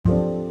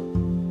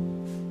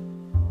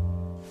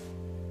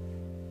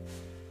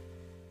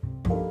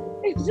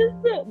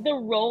just the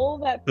role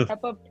that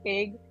Peppa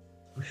Pig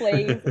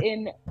plays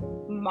in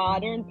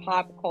modern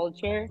pop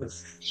culture.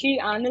 She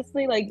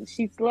honestly, like,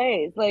 she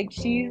slays. Like,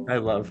 I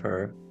love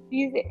her.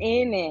 she's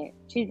in it.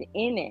 She's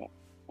in it.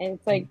 And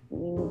it's like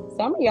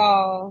some of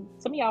y'all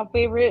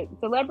favorite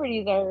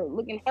celebrities are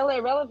looking hella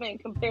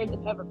irrelevant compared to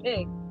Peppa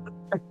Pig.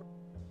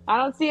 I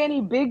don't see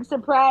any big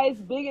surprise,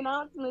 big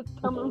announcements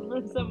coming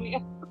from some of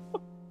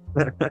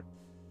y'all.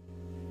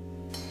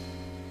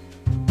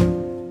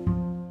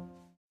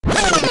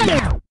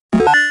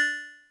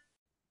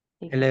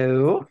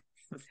 Hello.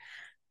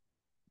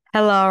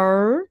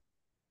 Hello.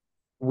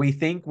 We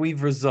think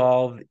we've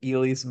resolved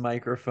Ely's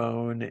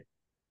microphone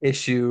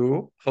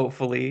issue,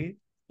 hopefully.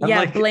 I'm Yeah,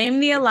 like, blame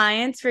the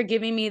Alliance for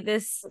giving me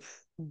this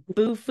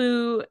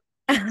boofoo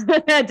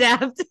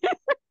adapter.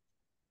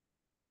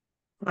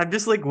 I'm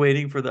just like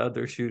waiting for the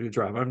other shoe to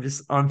drop. I'm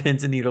just on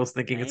pins and needles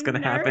thinking it's I'm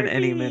gonna happen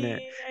any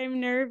minute. nervy. I'm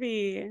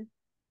nervy.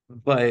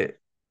 But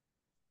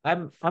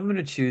I'm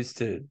gonna choose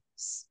to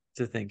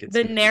think it's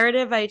The gonna be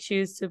narrative I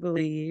choose to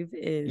believe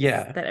is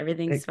yeah, that e-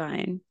 everything's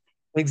fine.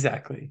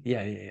 exactly.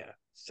 Yeah, yeah, yeah.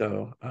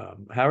 So,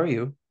 how are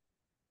you?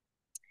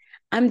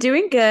 I'm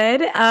doing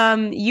good.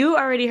 You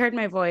already heard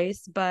my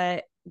voice,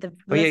 but the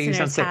Oh yeah, you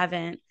sound listeners sick.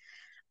 haven't.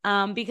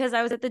 Because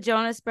I was at the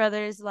Jonas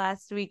Brothers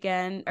last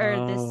weekend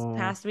or this Oh,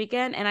 past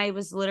weekend, and I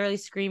was literally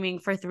screaming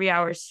for 3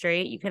 hours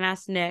straight. You can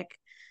ask Nick.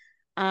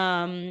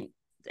 Um,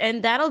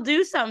 and that'll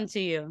do something to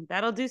you.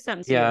 That'll do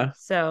something to you. yeah.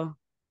 So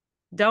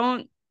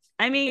don't.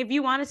 I mean, if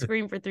you want to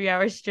scream for 3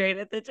 hours straight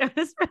at the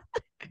Jonas Brothers,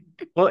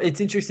 Well,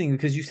 it's interesting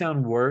because you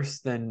sound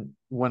worse than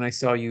when I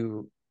saw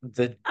you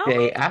the day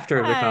oh after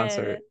the my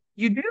concert. god,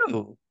 You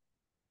do.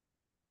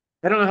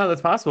 I don't know how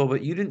that's possible,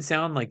 but you didn't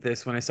sound like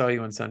this when I saw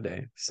you on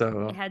Sunday.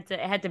 So, it had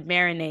to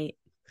marinate.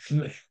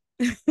 no,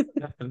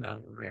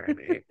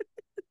 marinate.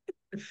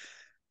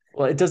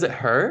 Well, it does it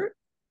hurt?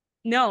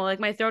 No, like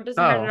my throat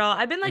doesn't hurt at Oh, all.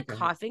 I've been like okay.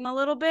 coughing a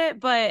little bit,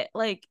 but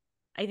like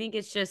I think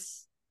it's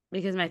just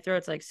because my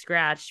throat's like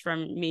scratched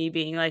from me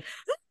being like,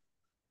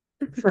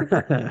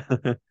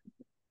 That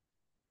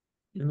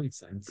makes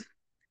sense.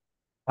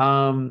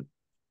 Um,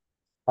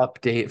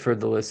 Update for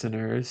the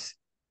listeners.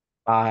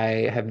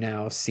 I have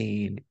now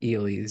seen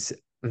Ely's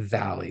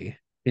Valley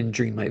in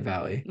Dreamlight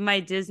Valley. my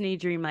Disney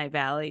Dreamlight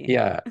Valley.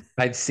 Yeah,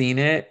 I've seen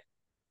it.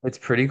 It's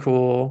pretty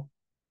cool.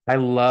 I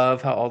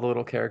love how all the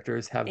little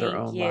characters have their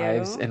Thank own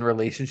lives you. and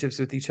relationships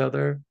with each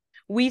other.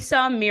 We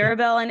saw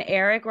Mirabelle and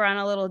Eric were on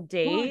a little What?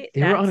 date.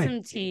 They were That's on a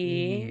some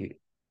tea. date.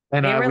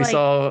 And They were we like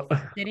saw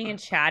sitting and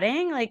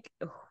chatting. Like,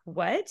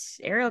 what?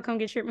 Ariel, come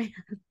get your man.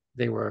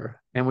 they were.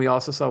 And we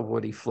also saw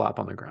Woody flop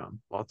on the ground.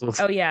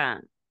 Oh yeah.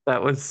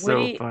 That was so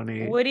Woody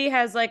funny. Woody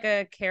has like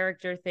a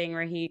character thing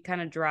where he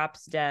kind of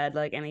drops dead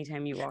like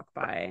anytime you walk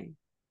by.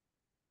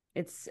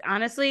 It's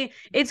honestly,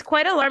 it's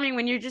quite alarming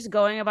when you're just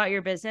going about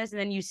your business and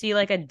then you see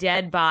like a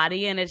dead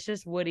body and it's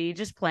just Woody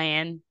just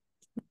playing.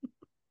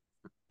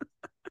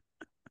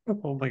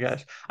 Oh my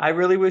gosh. I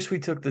really wish we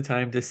took the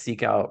time to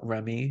seek out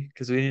Remy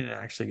because we didn't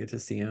actually get to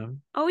see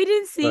him. Oh, we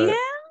didn't see him?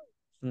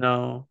 But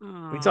no,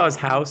 we saw his Oh,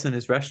 house and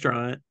his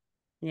restaurant.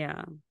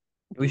 yeah.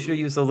 We should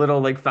use a little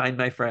like Find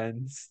My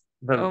Friends,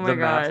 the Oh my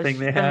map thing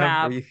gosh, they the have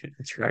where map. you can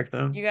track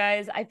them. You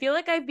guys, I feel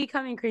like I've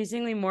become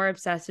increasingly more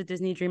obsessed with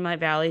Disney Dreamlight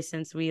Valley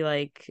since we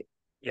like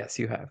Yes,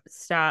 you have.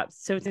 stopped.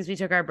 So since we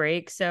took our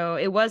break. So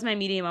it was my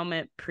media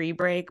moment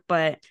pre-break,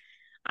 but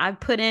I've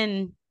put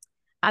in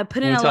I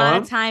put Can in we a tell lot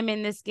of them? time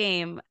in this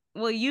game.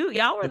 Well,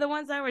 y'all were the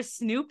ones that were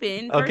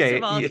snooping. First of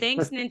Okay, all,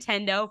 thanks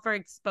Nintendo for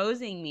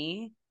exposing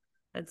me.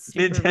 That's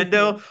super rude.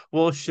 Nintendo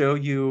will show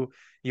you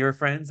your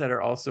friends that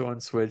are also on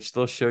Switch.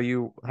 They'll show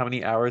you how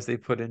many hours they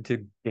put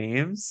into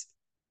games.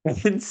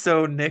 And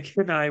so Nick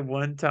and I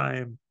one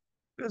time,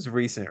 it was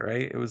recent,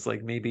 right? It was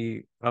like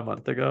maybe a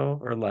month ago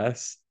or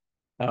less.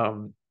 We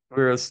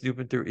were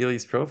snooping through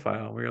Ely's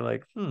profile and we were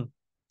like,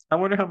 I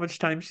wonder how much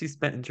time she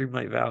spent in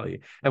Dreamlight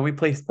Valley. And we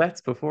placed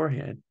bets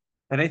beforehand.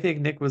 And I think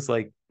Nick was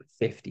like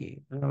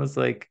 50. And I was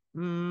like,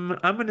 I'm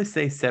gonna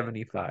say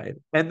 75.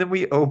 And then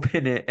we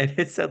open it and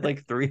it said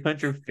like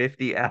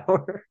 350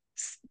 hours.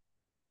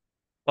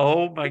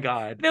 Oh my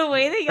God. The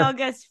way that y'all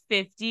guessed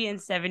 50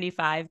 and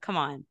 75, come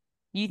on.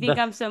 You think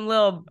The- I'm some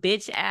little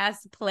bitch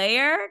ass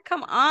player?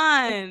 Come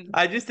on.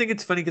 I just think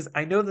it's funny because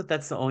I know that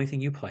that's the only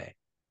thing you play.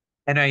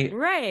 And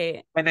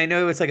Right. I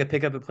know it's like a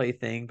pick up and play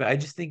thing, but I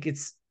just think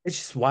it's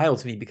just wild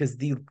to me because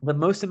the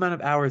most amount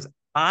of hours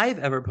I've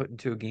ever put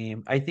into a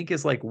game, I think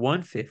is like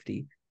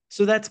 150.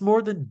 So that's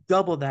more than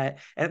double that.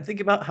 And I'm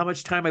thinking about how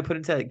much time I put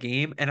into that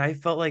game, and I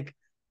felt like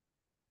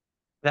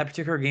that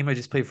particular game I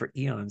just played for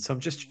eons. So I'm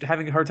just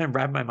having a hard time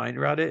wrapping my mind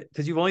around it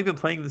because you've only been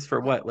playing this for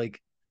what,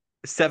 like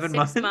 7 6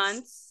 months?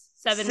 months,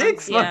 7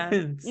 months. Six Yeah.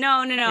 months.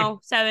 No, no, no.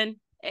 7.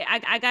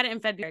 I got it in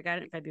February. I got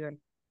it in February.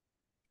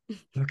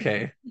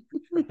 Okay.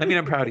 I mean,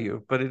 I'm proud of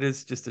you, but it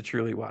is just a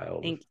truly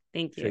wild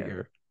Thank you.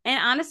 figure. And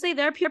honestly,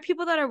 there are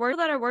people that are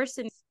worse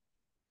than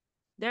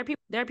there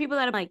are people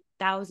that are like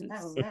thousands.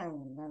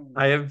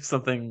 I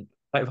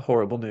have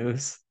horrible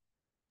news.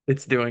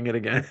 It's doing it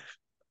again.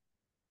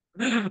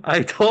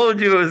 I told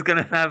you it was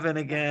gonna happen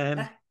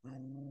again.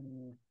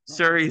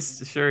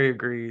 Shuri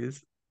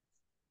agrees.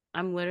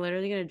 I'm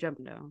literally gonna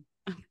jump down.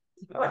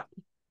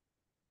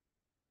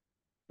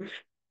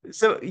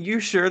 So you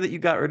sure that you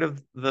got rid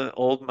of the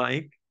old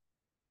mic?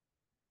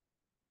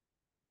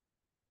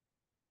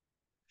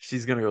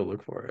 She's gonna go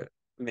look for it.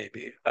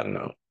 Maybe. I don't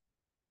know.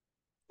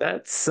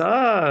 That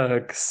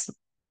sucks.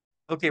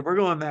 Okay, we're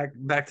going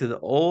back to the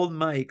old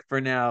mic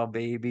for now,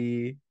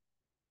 baby.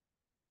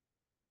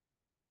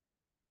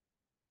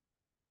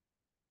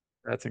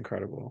 That's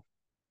incredible.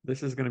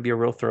 This is gonna be a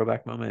real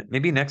throwback moment.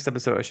 Maybe next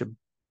episode I should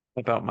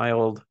about my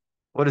old,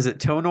 what is it,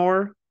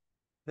 Tonor?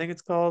 I think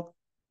it's called.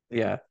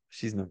 Yeah,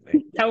 she's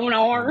nothing.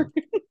 Tonor.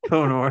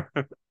 Tonor.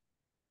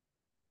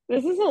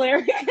 This is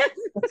hilarious.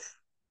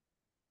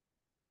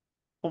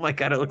 Oh my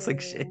God, it looks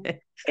like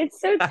shit. It's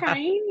so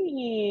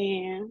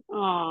tiny.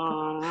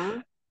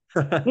 Aww.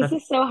 This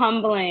is so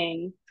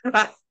humbling.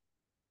 Okay.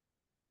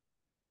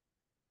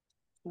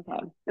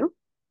 Oop.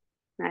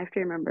 I have to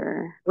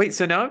remember. Wait,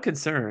 so now I'm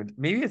concerned.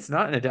 Maybe it's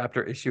not an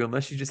adapter issue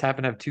unless you just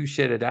happen to have two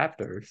shit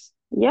adapters.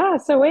 Yeah,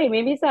 so wait,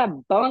 maybe it's that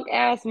bunk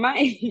ass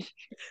mic.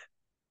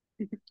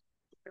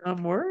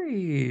 I'm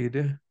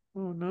worried.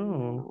 Oh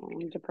no. Oh,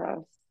 I'm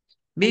depressed.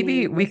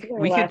 Maybe This is our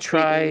we could last season.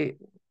 try.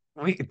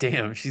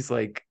 Damn, she's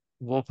like,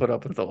 we'll put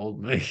up with the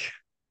old me.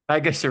 I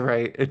guess you're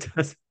right. It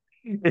does.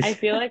 I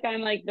feel like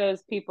I'm like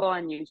those people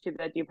on YouTube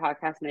that do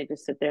podcasts and I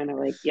just sit there and they're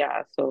like,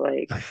 yeah, so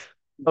like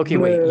Okay,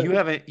 wait.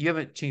 bleh. You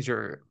haven't changed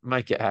your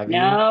mic yet, have you?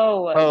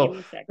 No, give Oh, me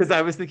a second. because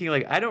I was thinking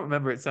like I don't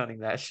remember it sounding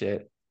that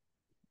shit.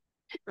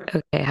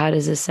 Okay, how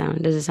does this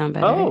sound? Does it sound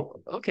better?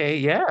 Oh, okay,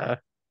 yeah.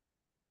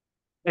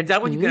 And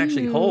that one you can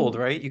actually hold,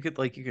 right? You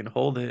can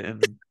hold it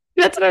and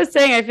That's what I was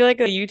saying. I feel like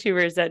the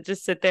YouTubers that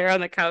just sit there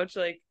on the couch,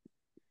 like,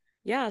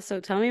 yeah, so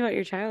tell me about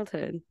your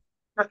childhood.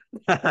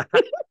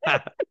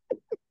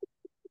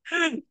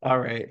 all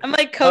right. I'm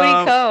like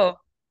Cody Co.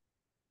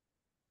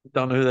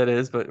 Don't know who that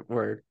is, but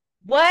word.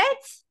 What?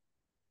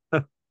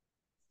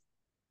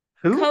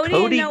 Who?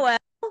 Cody and Noel?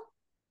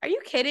 Are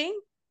you kidding?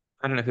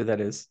 I don't know who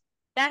that is.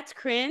 That's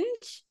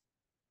cringe.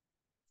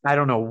 I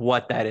don't know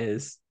what that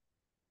is.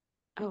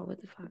 Oh,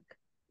 what the fuck?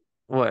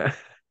 What?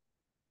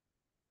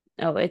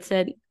 Oh, it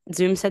said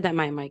Zoom said that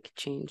my mic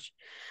changed.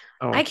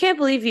 Oh, I can't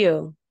believe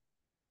you.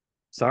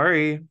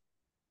 sorry.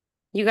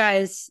 You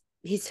guys,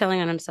 he's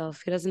telling on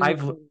himself. He doesn't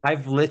know.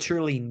 I've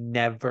literally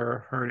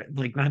never heard it,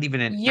 like not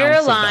even an You're ounce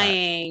of that.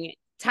 lying.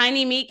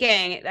 Tiny Meat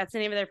Gang. That's the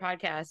name of their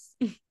podcast.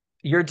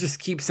 You're just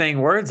keep saying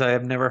words I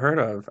have never heard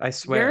of. I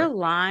swear. You're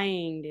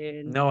lying,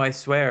 dude. No, I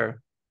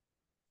swear.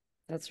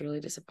 That's really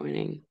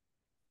disappointing.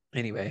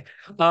 Anyway,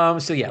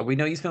 so yeah, we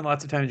know you spend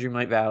lots of time in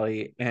Dreamlight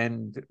Valley,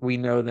 and we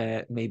know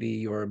that maybe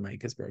your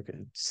mic is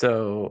broken.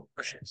 So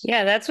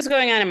yeah, that's what's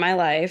going on in my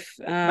life.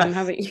 How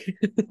about you?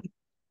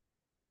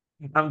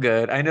 I'm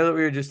good. I know that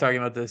we were just talking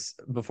about this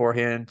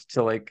beforehand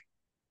to like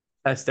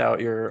test out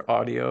your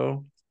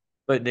audio,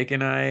 but Nick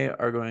and I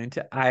are going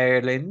to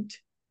Ireland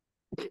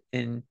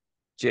in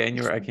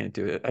January. I can't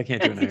do it. I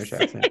can't do an Irish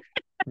accent.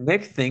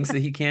 Nick thinks that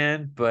he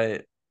can,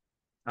 but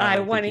I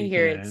don't want to think he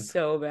hear can. it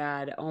so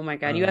bad. Oh my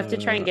God. You have to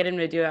try and get him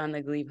to do it on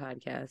the Glee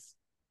podcast.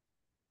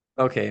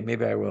 Okay,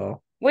 maybe I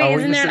will. Wait,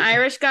 isn't there an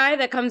Irish guy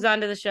that comes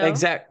onto the show?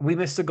 We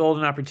missed a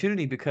golden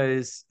opportunity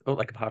because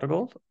like a pot of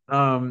gold.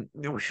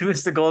 We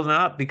missed a golden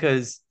op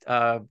because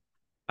I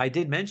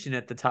did mention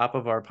at the top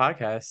of our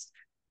podcast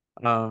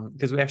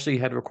because we actually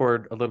had to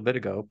record a little bit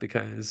ago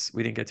because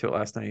we didn't get to it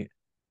last night.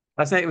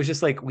 Last night it was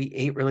just like we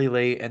ate really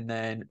late and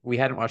then we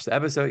hadn't watched the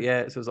episode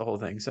yet, so it was a whole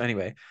thing. So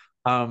anyway,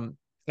 I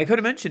could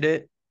have mentioned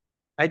it.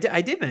 I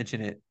did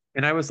mention it,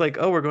 and I was like,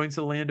 "Oh, we're going to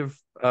the land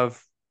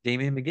of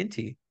Damien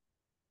McGinty,"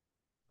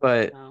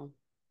 but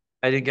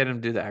I didn't get him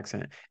to do the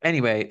accent.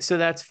 Anyway, so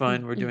that's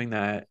fun. We're doing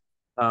that.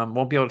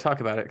 Won't be able to talk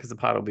about it because the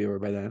pod will be over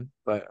by then.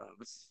 But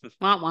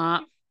wah,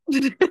 wah.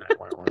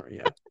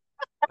 yeah.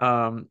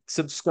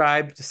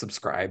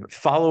 Subscribe.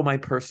 Follow my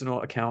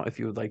personal account if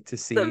you would like to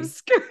see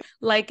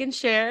like and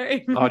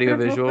share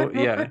audiovisual.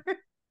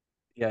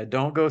 Yeah.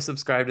 Don't go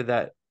subscribe to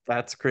that.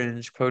 That's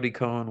cringe. Cody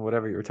Cone,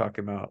 whatever you were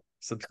talking about.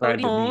 Subscribe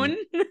to me.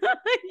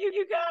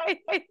 you guys.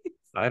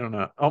 I don't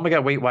know. Oh my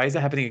God. Wait, why is it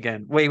happening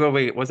again? Wait.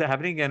 Was it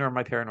happening again or am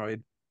I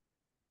paranoid?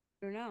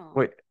 I don't know.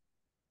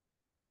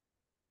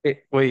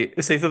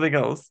 Wait. Say something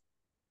else.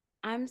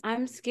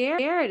 I'm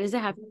scared. Is it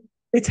happening?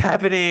 It's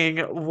happening.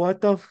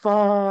 What the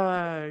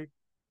fuck?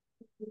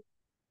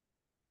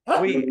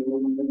 Wait.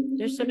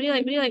 There's somebody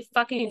like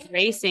fucking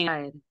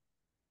racing.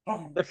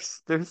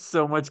 There's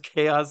so much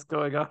chaos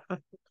going on.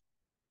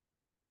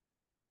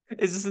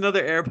 Is this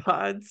another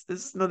AirPods? Is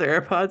this another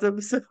AirPods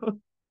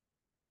episode?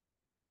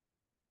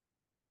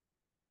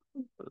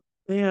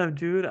 Damn,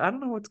 dude. I don't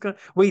know what's going.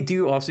 Wait, do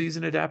you also use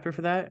an adapter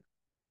for that?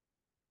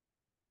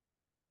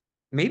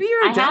 Maybe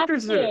your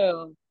adapters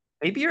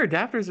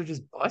are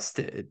just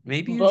busted.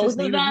 Maybe you both just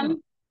need of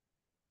them.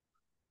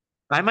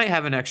 I might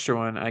have an extra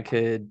one I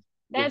could.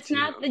 That's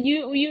not the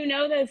you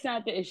know that's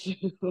not the issue.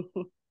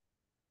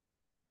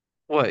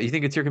 What, you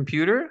think it's your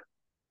computer?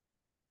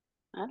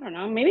 I don't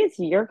know. Maybe it's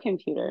your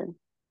computer.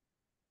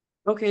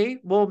 Okay,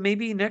 well,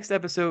 maybe next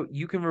episode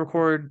you can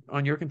record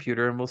on your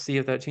computer and we'll see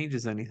if that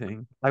changes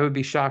anything. I would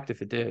be shocked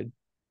if it did.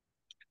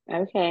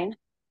 Okay.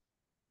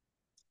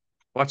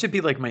 Watch it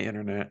be like my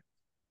internet.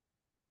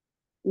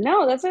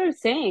 No, that's what I'm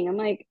saying. I'm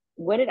like,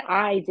 what did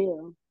I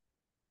do?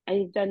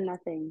 I've done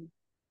nothing.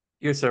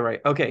 You're so right.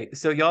 Okay,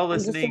 so y'all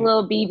I'm just a listening,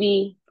 little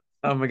BB.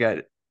 oh my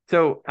God.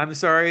 So I'm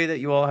sorry that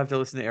you all have to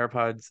listen to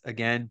AirPods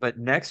again, but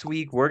next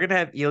week we're gonna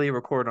have Ely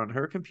record on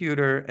her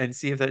computer and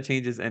see if that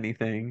changes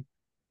anything.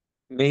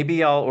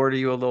 Maybe I'll order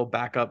you a little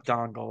backup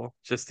dongle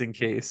just in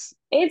case.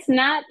 It's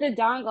not the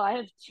dongle. I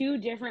have two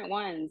different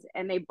ones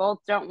and they both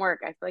don't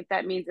work. I feel like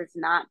that means it's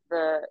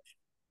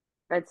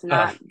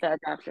Uh, not the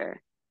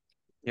adapter.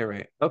 you're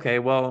right. Okay,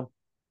 well,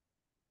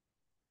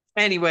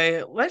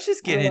 anyway, let's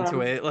just get Okay.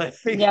 into it. Like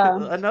Yeah.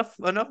 enough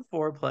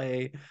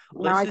foreplay.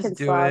 Now Let's I just can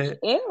do slouch. it.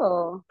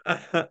 Ew.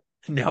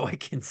 Now I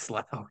can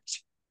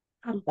slouch.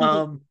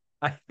 Um,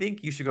 I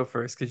think you should go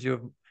first because you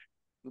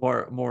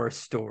have more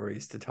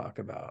stories to talk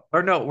about.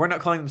 Or no, we're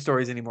not calling them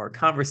stories anymore.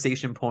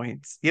 Conversation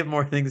points. You have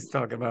more things to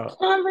talk about.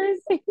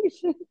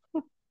 Conversation.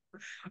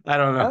 I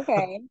don't know.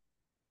 Okay.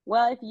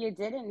 Well, if you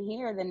didn't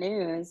hear the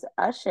news,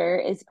 Usher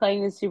is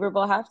playing the Super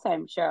Bowl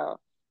halftime show.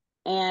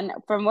 And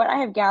from what I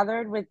have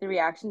gathered with the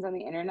reactions on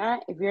the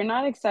internet, if you're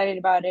not excited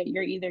about it,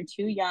 you're either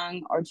too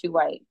young or too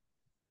white.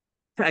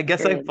 I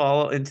guess I Period.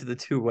 fall into the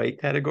two white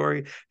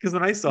category because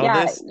when I saw Yeah,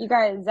 this, you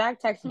guys,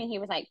 Zach texted me. He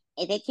was like,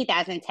 "Is it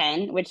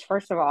 2010?" Which,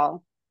 first of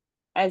all,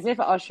 as if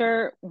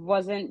Usher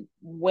wasn't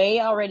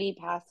way already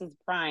past his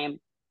prime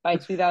by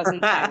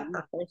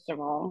 2010. First of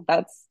all,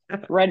 that's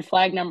red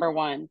flag number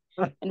one.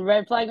 And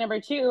red flag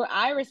number two,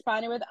 I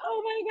responded with,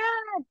 "Oh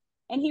my God."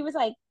 And he was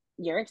like,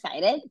 "You're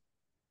excited?"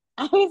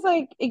 I was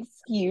like,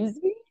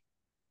 "Excuse me?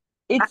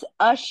 It's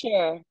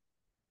Usher."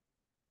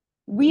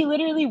 We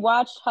literally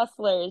watched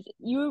Hustlers.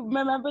 You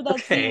remember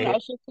that scene when okay,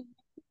 Usher?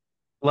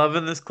 love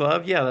in this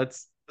club. Yeah,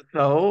 that's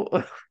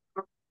so.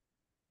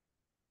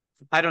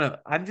 I don't know.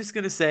 I'm just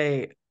gonna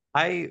say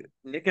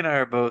Nick and I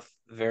are both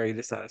very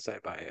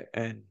dissatisfied by it.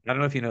 And I don't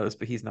know if you know this,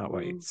 but he's not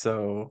white.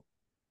 So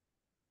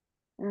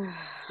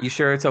you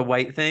sure it's a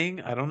white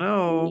thing? I don't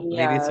know.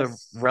 Maybe it's a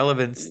Yes.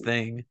 relevance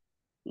thing.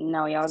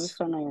 No, y'all just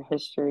don't know your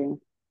history.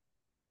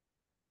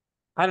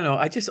 I don't know.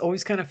 I just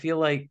always kind of feel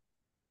like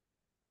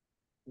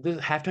the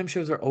halftime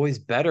shows are always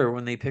better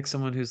when they pick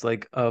someone who's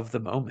like of the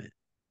moment.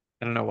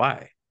 I don't know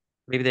why.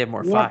 Maybe they have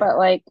more Yeah, but fire.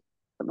 like,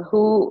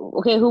 who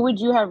would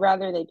you have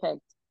rather they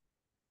picked?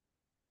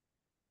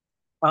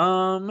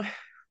 Um,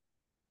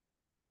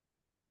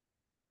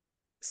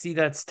 See,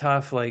 that's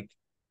tough. Like,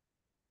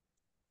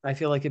 I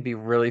feel like it'd be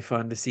really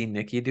fun to see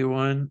Nikki do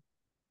one.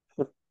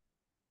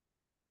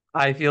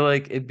 I feel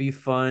like it'd be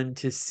fun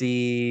to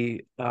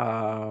see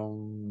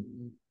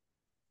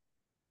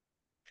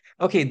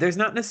okay, there's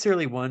not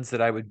necessarily ones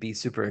that I would be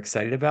super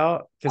excited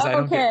about because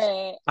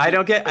Okay. I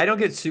don't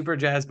get super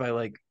jazzed by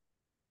like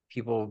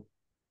people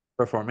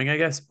performing, I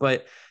guess,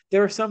 but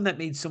there are some that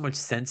made so much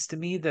sense to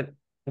me that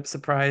I'm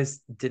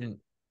surprised didn't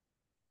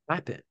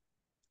happen.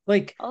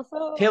 Like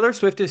Also, Taylor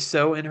Swift is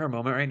so in her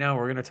moment right now.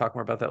 We're going to talk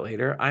more about that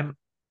later. I'm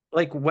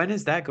like, when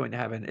is that going to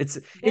happen? It's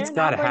they're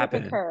got not to going to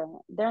pick happen. her.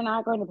 They're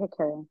not going to pick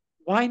her.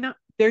 Why not?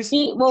 There's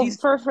Well, she's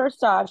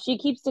first off, she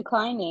keeps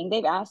declining.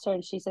 They've asked her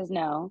and she says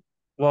no.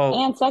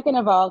 well, And second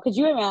of all, could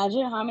you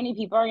imagine how many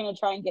people are going to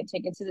try and get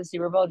tickets to the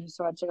Super Bowl just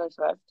to watch Taylor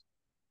Swift?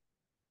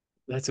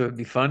 that's what would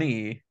be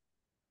funny.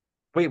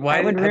 Wait,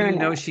 That would how do you ruin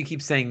know it. she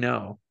keeps saying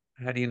no?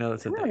 How do you know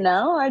that's I a don't thing?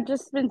 know. I've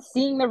just been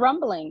seeing the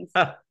rumblings.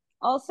 Ah,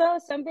 Also,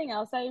 something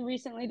else I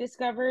recently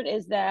discovered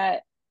is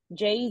that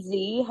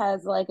Jay-Z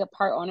has like a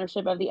part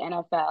ownership of the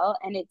NFL,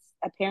 and it's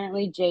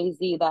apparently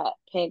Jay-Z that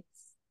picks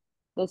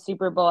the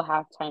Super Bowl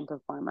halftime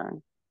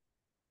performer.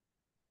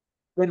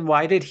 then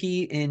why did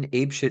he in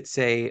Ape Shit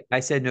say, I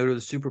said no to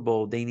the Super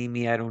Bowl. They need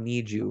me, I don't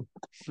need you.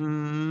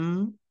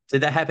 Hmm.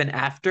 Did that happen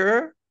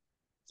after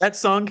that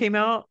song came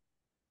out?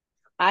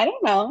 I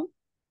don't know.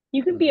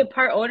 You can be Hmm, a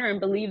part owner and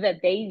believe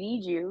that they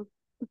need you.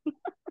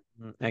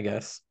 I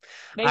guess.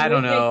 They I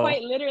don't would, they know.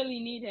 quite literally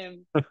need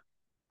him.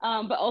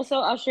 But also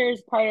Usher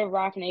is part of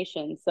Rock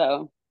Nation,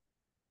 so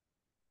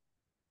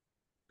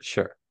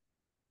Sure.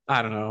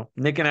 I don't know.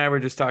 Nick and I were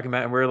just talking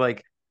about it, and we're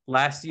like,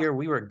 last year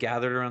we were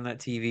gathered around that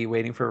TV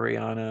waiting for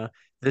Rihanna.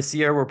 This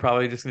year we're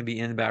probably just gonna be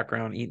in the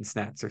background eating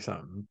snacks or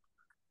something.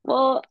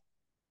 well,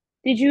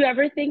 did you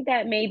ever think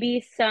that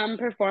maybe some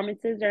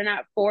performances are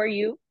not for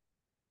you?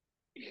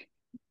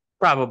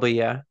 Probably,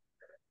 yeah.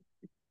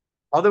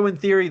 Although in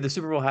theory, the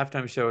Super Bowl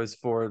halftime show is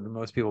for the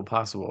most people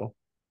possible,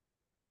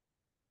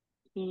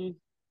 Hmm,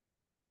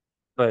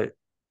 but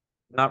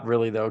not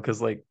really though,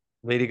 because like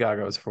Lady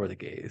Gaga was for the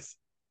gays.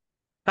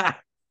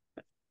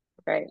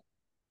 right.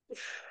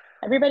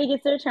 Everybody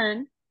gets their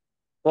turn.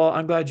 Well,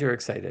 I'm glad you're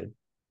excited.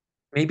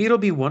 Maybe it'll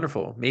be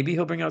wonderful. Maybe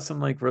he'll bring out some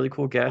like really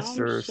cool guests I'm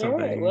or sure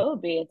it something. will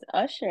be. It's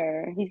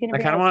Usher. He's gonna I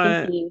bring kind of out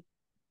want Pinky.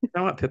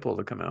 I want Pitbull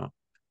to come out.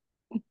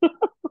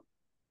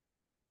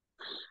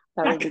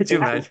 That would be Could you crazy.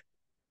 imagine?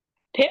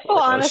 Pitbull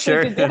honestly Sure.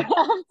 could do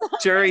halftime.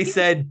 Sure, he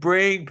said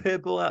bring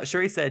Pitbull out.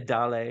 Sure, he said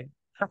Dale.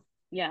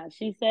 Yeah,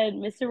 she said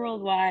Mr.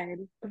 Worldwide.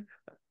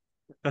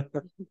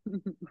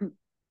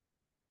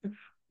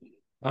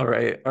 All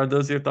right. Are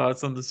those your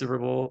thoughts on the Super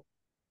Bowl?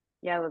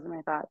 Yeah, those are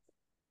my thoughts.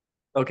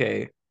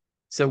 Okay.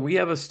 So we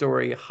have a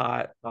story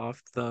hot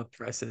off the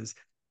presses.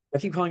 I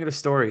keep calling it a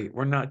story.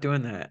 We're not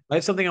doing that. I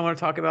have something I want to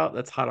talk about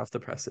that's hot off the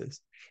presses.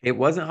 It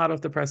wasn't hot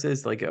off the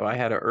presses. Like I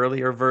had an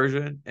earlier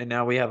version and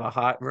now we have a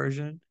hot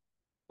version.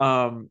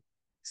 Um,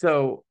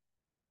 so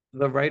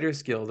the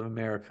Writers Guild of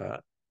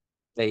America,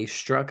 they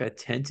struck a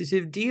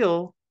tentative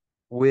deal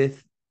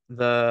with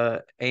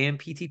the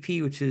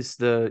AMPTP, which is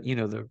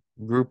the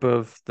group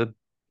of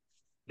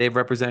they have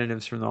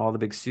representatives from all the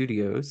big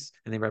studios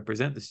and they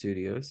represent the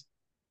studios.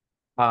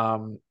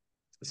 Um,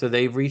 so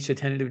they've reached a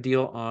tentative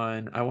deal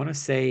on, I want to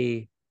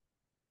say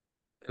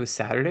it was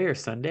Saturday or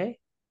Sunday.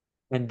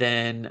 And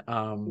then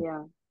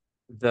Yeah.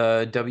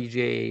 the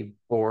WGA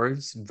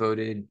boards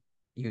voted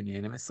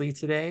unanimously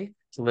today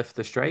to lift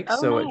the strike.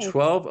 Oh, So at nice.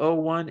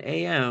 12:01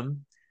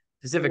 a.m.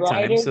 Pacific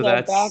time. Writers So are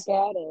back that's,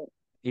 at it.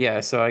 yeah.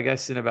 So I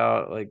guess in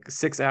about like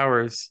 6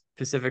 hours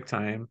Pacific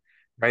time,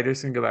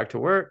 writers can go back to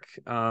work.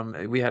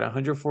 We had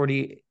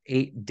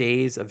 148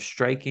 days of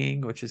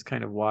striking, which is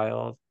kind of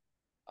wild.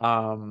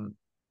 Um,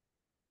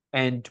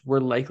 and we're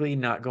likely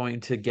not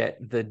going to get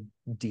the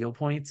deal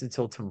points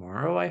until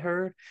tomorrow, I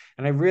heard.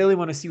 And I really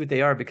want to see what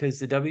they are because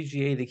the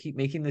WGA, they keep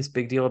making this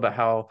big deal about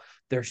how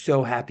they're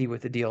so happy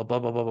with the deal, blah,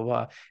 blah, blah, blah,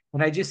 blah.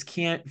 And I just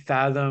can't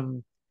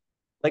fathom.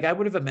 Like, I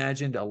would have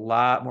imagined a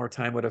lot more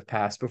time would have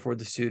passed before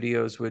the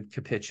studios would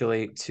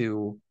capitulate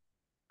to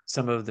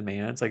some of the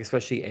demands, like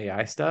especially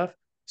AI stuff.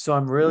 So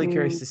I'm really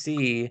curious Mm. to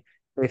see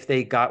if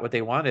they got what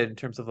they wanted in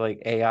terms of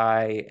like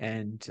AI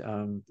and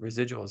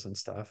residuals and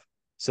stuff.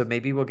 So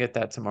maybe we'll get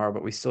that tomorrow,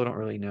 but we still don't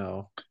really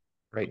know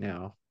right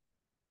now.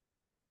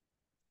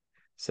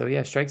 So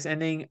yeah, strikes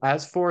ending.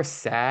 As for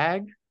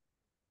SAG,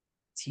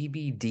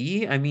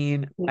 TBD. I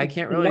mean, I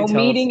can't really No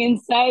tell if meeting in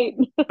sight.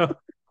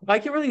 I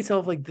can't really tell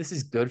if like this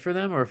is good for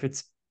them or if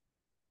it's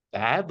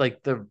bad.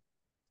 Like the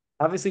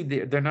obviously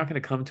they're not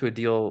going to come to a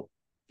deal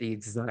the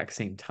exact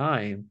same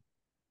time,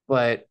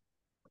 but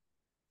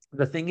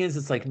the thing is,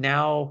 it's like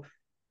now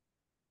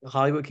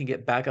Hollywood can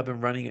get back up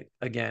and running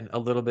again a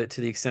little bit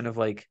to the extent of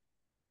like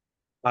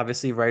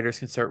obviously writers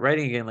can start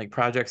writing again, like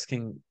projects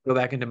can go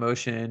back into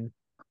motion.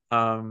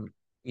 Um,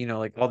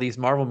 like all these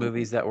Marvel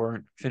movies that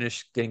weren't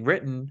finished getting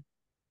written,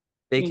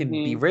 they can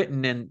be Hmm.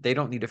 written and they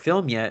don't need to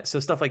film yet. So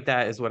stuff like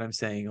that is what I'm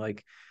saying.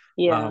 Like,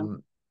 Yeah.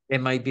 um,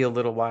 it might be a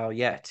little while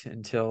yet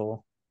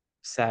until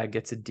SAG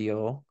gets a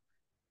deal,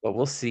 but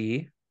we'll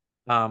see.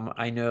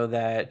 I know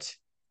that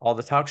all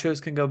the talk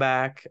shows can go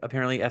back.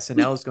 Apparently,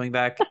 SNL is going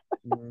back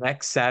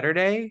next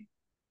Saturday,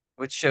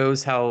 which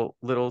shows how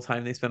little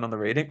time they spend on the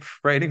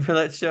writing for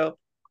that show.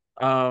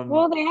 Um,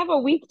 Well, they have a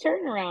week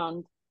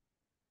turnaround.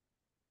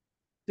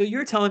 so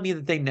you're telling me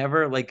that they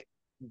never like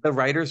the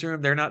writers'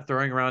 room, they're not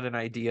throwing around an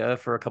idea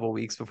for a couple of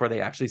weeks before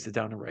they actually sit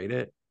down and write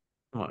it?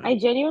 Come I on.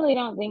 genuinely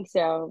don't think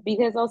so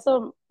because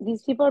also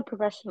these people are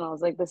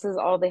professionals. Like this is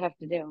all they have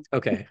to do.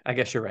 Okay, I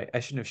guess you're right. I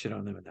shouldn't have shit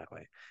on them in that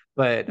way.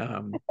 But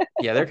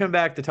yeah, they're coming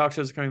back. The talk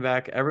shows are coming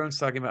back. Everyone's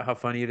talking about how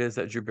funny it is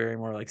that Drew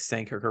Barrymore like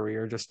sank her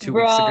career just 2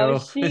 weeks Bro, ago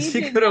and she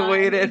she did could have not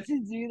waited. need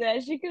to do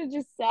that. She could have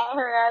just sat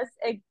her ass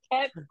and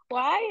kept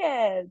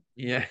quiet.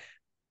 Yeah.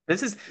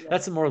 Yeah.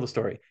 That's the moral of the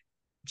story.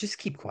 Just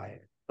keep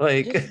quiet.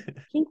 Like Just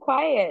keep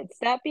quiet.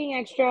 Stop being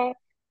extra.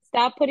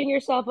 Stop putting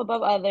yourself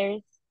above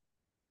others.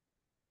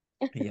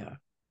 yeah.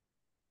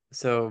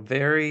 So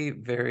very,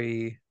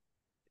 very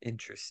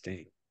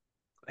interesting.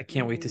 I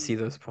can't wait to see Mm.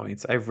 those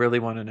points. I really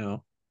want to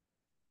know.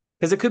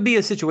 Because it could be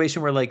a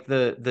situation where like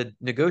the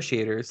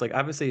negotiators, like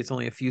obviously it's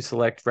only a few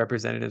select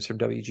representatives from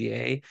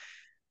WGA.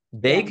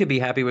 They Yeah. could be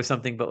happy with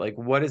something, but like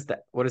what is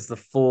the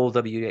full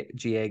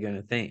WGA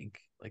gonna think?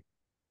 Like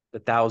the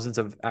thousands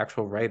of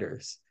actual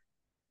writers.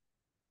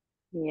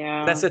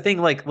 That's Yeah. the thing,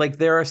 like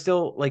there are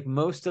still like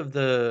most of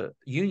the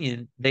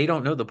union, they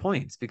don't know the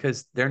points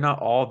because they're not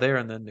all there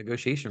in the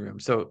negotiation room.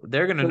 So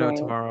they're gonna know Right.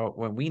 tomorrow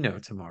when we know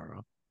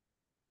tomorrow.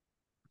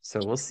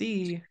 So we'll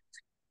see.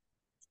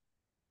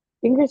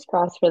 Fingers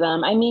crossed for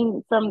them. I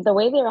mean, from the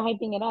way they were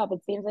hyping it up,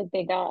 it seems like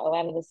they got a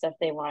lot of the stuff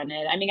they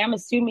wanted. I mean, I'm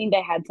assuming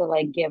they had to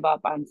like give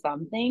up on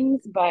some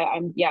things, but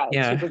I'm yeah,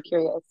 Yeah. super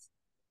curious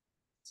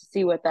to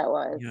see what that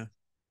was. Yeah.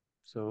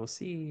 So we'll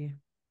see.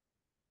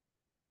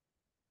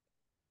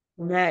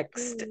 We'll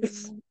Next.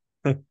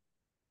 see.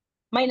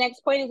 My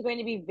next point is going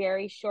to be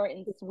very short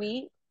and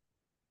sweet.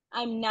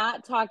 I'm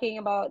not talking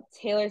about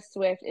Taylor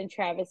Swift and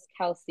Travis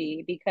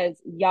Kelce because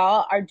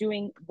y'all are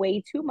doing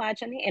way too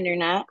much on the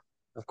internet.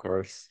 Of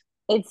course.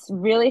 It's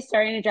really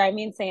starting to drive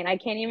me insane. I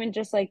can't even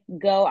just like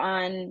go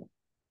on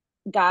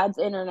God's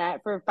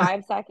internet for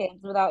 5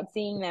 seconds without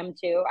seeing them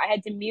too. I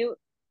had to mute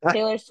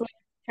Taylor Swift,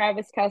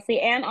 Travis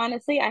Kelce, and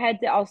honestly, I had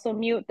to also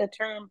mute the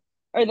term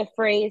or the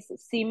phrase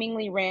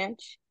seemingly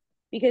ranch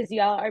because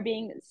y'all are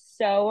being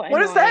so What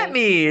does that annoying.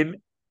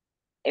 mean?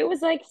 It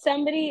was like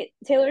somebody,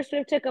 Taylor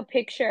Swift took a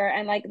picture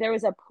and like there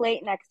was a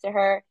plate next to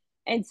her,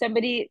 and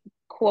somebody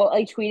quote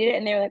like tweeted it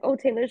and they were like, oh,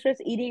 Taylor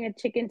Swift's eating a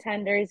chicken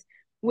tenders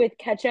with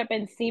ketchup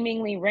and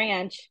seemingly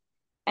ranch,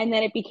 and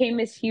then it became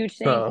this huge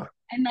thing. Oh,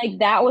 And like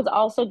that was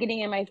also getting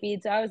in my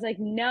feed. So I was like,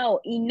 no,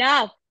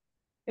 enough.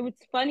 It was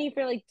funny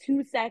for like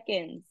 2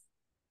 seconds.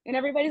 And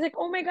everybody's like,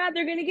 oh my God,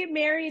 they're gonna get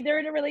married, they're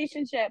in a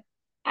relationship.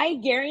 I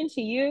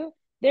guarantee you,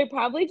 they're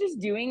probably just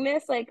doing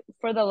this like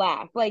for the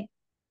laugh. Like,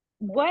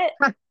 what?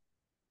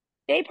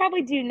 They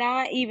probably do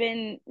not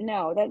even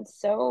know. That's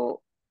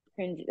so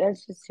cringy.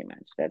 That's just too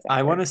much. That's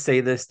I want awkward. to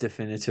say this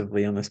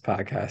definitively on this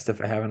podcast if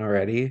I haven't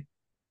already.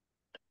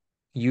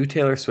 You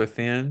Taylor Swift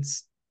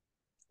fans,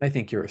 I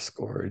think you're a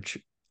scourge.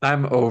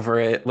 I'm over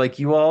it. Like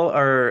you all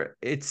are,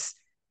 it's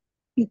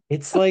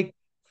like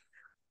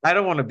I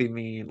don't want to be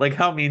mean. Like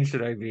how mean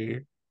should I be?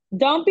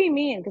 Don't be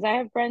mean, because I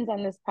have friends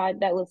on this pod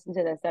that listen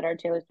to this that are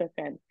Taylor Swift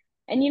fans.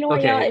 And you know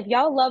what, y'all? Okay, If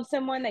y'all love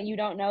someone that you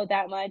don't know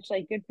that much,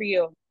 like good for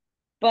you.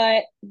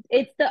 But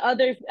it's the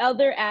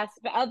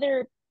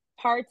other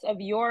parts of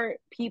your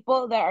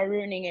people that are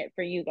ruining it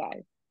for you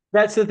guys.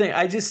 that's the thing.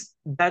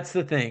 That's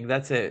the thing.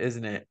 That's it,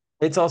 isn't it?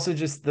 It's also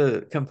just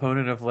the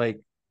component of like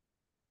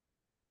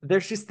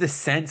there's just this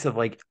sense of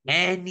like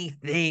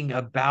anything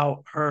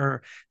about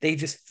her, they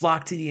just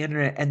flock to the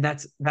internet, and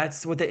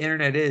that's what the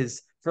internet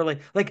is for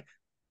like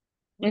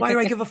why do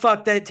I give a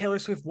fuck that Taylor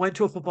Swift went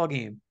to a football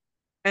game?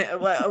 And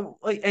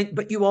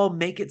but you all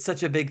make it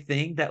such a big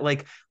thing that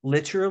like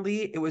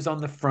literally it was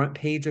on the front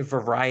page of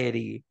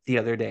Variety the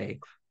other day.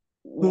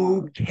 Yeah.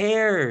 Who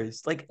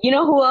cares? Like, You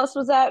know who else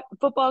was at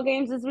football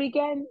games this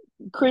weekend?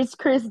 Chris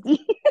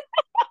Christie.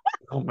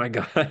 oh my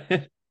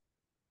God.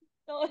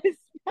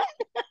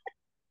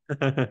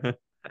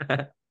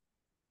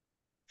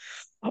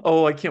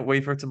 Oh, I can't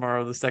wait for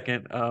tomorrow, the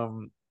second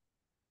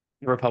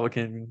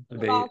Republican In a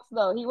debate. box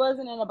though. He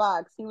wasn't in a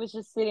box. He was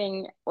just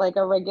sitting like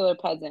a regular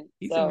peasant.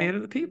 He's a So man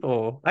of the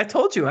people. I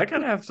told you, I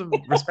kind of have some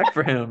respect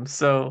for him.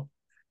 So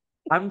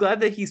I'm glad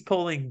that he's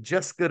polling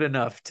just good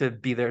enough to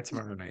be there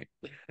tomorrow night.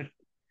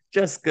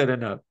 Just good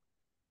enough.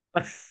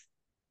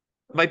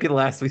 Might be the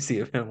last we see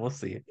of him. We'll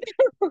see.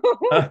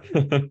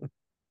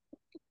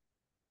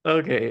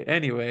 Okay.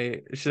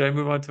 Anyway, should I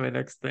move on to my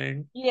next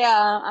thing?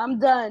 yeah, I'm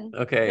done.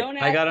 Okay. Don't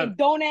I ask gotta. and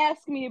don't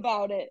ask me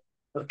about it.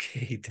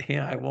 Okay.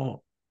 Damn, I won't.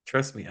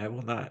 Trust me, I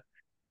will not.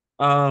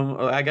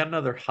 I got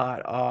another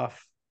hot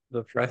off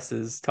the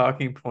presses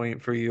talking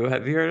point for you.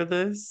 Have you heard of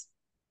this?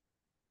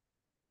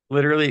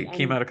 Literally it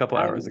came out a couple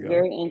hours I'm ago.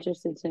 very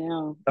interested to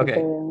know what Okay.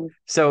 they're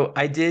So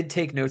I did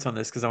take notes on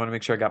this because I want to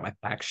make sure I got my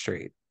facts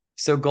straight.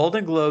 So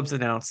Golden Globes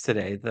announced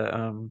today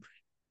the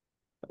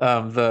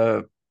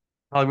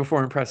Hollywood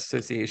Foreign Press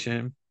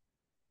Association.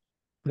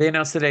 They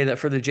announced today that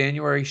for the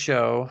January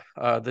show,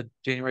 the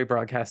January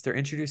broadcast, they're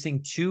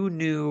introducing two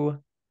new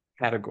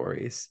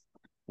categories.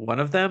 One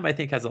of them I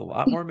think has a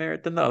lot more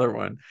merit than the other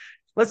one.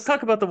 Let's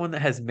talk about the one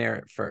that has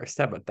merit first.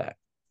 How about that?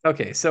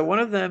 Okay, so one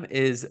of them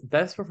is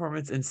Best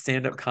Performance in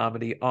Stand-Up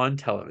Comedy on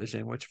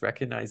Television, which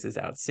recognizes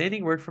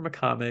outstanding work from a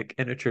comic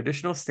in a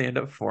traditional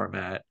stand-up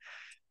format.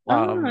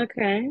 Oh, Um,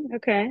 okay.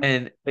 Okay.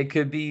 and it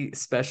could be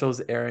specials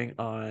airing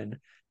on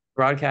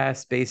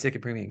broadcast, basic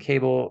and premium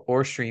cable,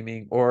 or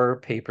streaming,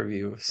 or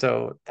pay-per-view.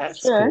 So that's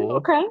Sure. cool.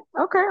 Okay.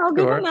 Okay. I'll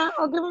give him Sure. that.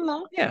 I'll give him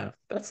that. Yeah,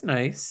 that's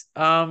nice.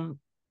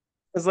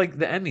 Because like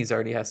the Emmys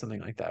already has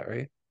something like that,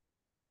 right?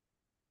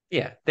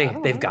 Yeah, I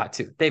don't they've know. got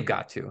to. They've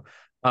got to.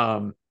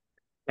 Um,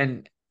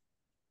 and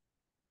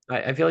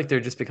I feel like they're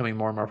just becoming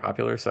more and more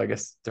popular, so I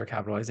guess they're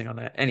capitalizing on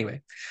that.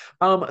 Anyway,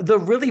 the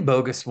really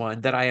bogus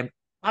one that I am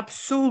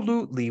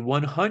absolutely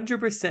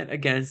 100%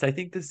 against, I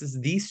think this is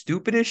the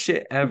stupidest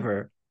shit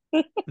ever.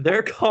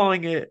 They're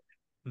calling it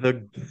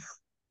the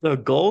the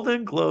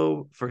Golden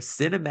Globe for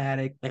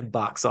cinematic and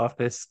box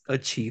office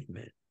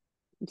achievement.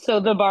 So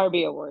the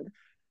Barbie Award.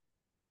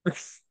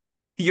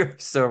 You're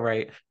so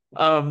right.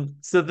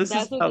 So this is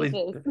That's what how this they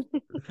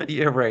is.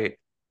 you're right.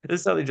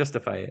 This is how they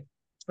justify it.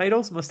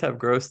 Titles must have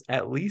grossed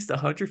at least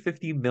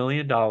 $150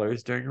 million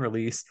during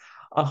release.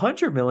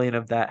 100 million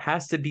of that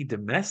has to be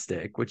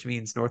domestic, which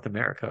means North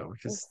America,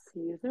 which is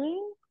Excuse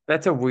me?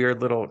 that's a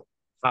weird little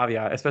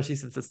caveat, especially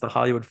since it's the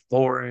Hollywood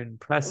Foreign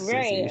Press Right. I'm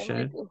like,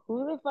 Association.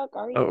 who the fuck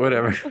are Oh, you?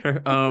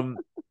 whatever.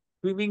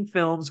 Streaming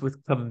films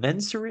with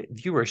commensurate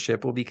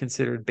viewership will be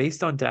considered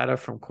based on data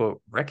from,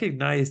 quote,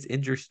 recognized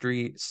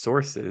industry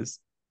sources.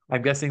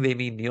 I'm guessing they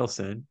mean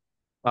Nielsen.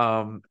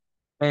 Um,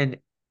 and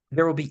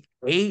there will be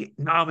 8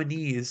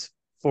 nominees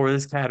for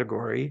this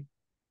category.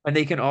 And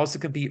they can also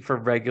compete for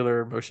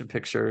regular motion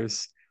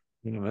pictures,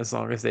 as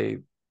long as they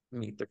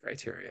meet the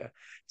criteria.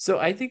 So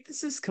I think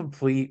this is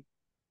complete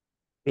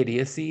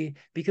idiocy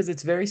because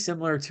it's very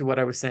similar to what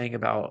I was saying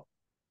about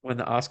when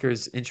the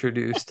Oscars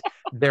introduced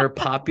their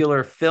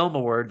popular film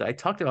award that I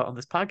talked about on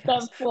this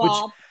podcast, The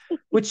flop.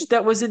 which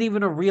that wasn't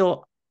even a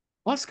real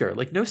Oscar.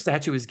 Like no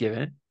statue was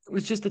given. It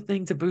was just a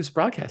thing to boost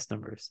broadcast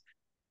numbers.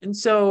 And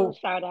Just a little so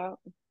shout out.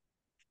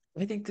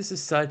 I think this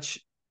is such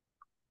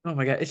oh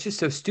my God, it's just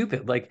so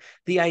stupid. Like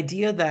the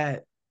idea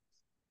that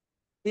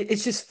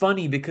it's just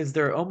funny because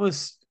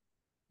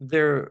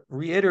they're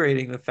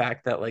reiterating the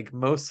fact that like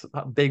most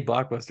big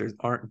blockbusters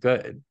aren't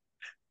good.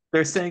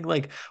 They're saying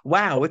like,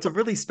 wow, it's a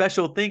really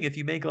special thing if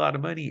you make a lot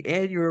of money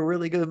and you're a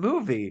really good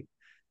movie.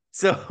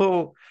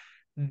 So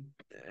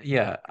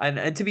yeah,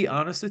 and to be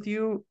honest with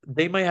you,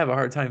 they might have a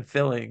hard time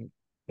filling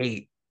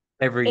 8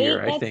 every year,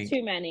 Eight, I that's think.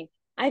 too many.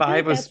 I feel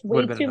 5 like that's would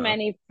way have been too enough.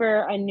 many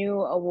for a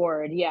new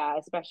award. Yeah,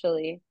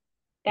 especially.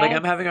 Like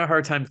I'm That's having a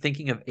hard time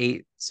thinking of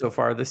 8 so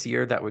far this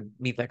year that would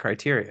meet that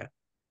criteria.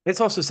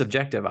 It's also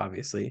subjective,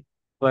 obviously.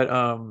 But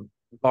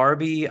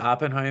Barbie,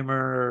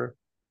 Oppenheimer,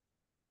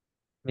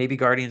 maybe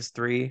Guardians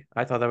 3.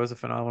 I thought that was a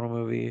phenomenal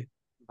movie.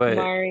 But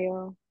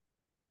Mario.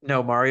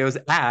 no, Mario's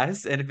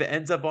ass. And if it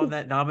ends up on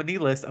that nominee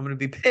list, I'm gonna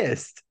be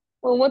pissed.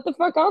 Well, what the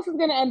fuck else is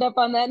gonna end up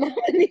on that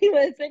nominee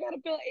list? They gotta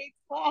fill 8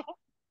 slots.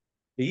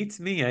 Beats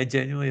me. I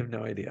genuinely have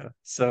no idea.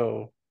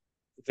 So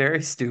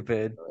very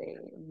stupid. Silly.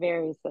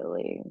 Very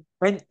silly.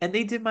 And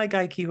they did my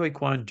guy Kihoy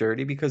Kwan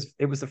dirty because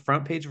it was the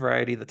front page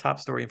Variety, the top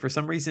story, and for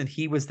some reason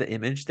he was the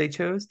image they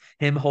chose,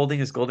 him holding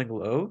his Golden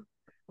Globe.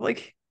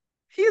 Like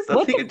he has What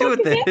nothing the to do fuck with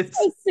is that this.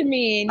 supposed to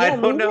mean? I Yeah,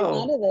 don't leave him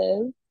out know. of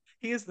this.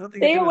 He has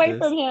nothing to Stay do with away this.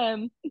 from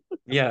him.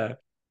 Yeah,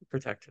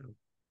 protect him.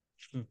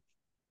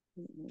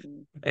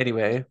 Mm,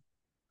 Anyway,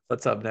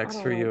 what's up I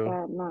next for don't like you?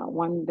 that, not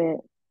one bit.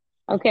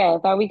 Okay, I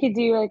thought we could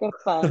do like a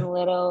fun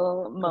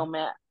little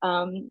moment.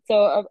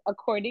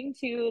 According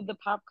to the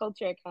pop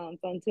culture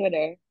accounts on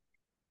Twitter,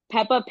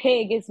 Peppa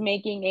Pig is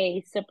making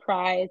a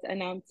surprise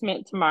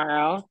announcement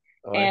tomorrow,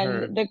 Oh, I and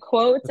heard. the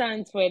quotes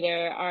on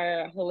Twitter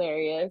are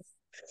hilarious.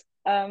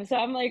 So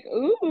I'm like,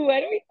 ooh,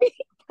 what do we think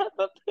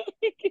Peppa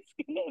Pig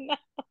is gonna announce?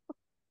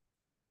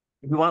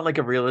 You want like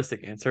a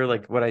realistic answer,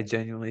 like what I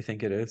genuinely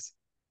think it is?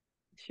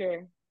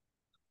 Sure.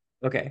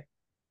 Okay.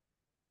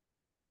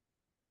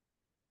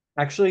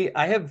 Actually,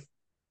 I have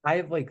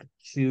like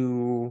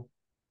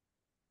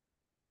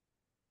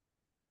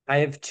I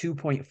have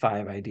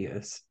 2.5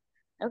 ideas.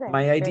 Okay,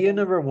 My sure idea thing.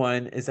 number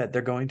one is that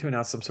they're going to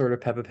announce some sort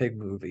of Peppa Pig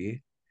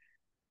movie.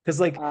 Because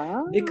like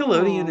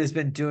Nickelodeon Oh. has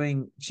been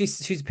doing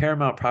she's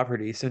Paramount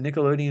property. So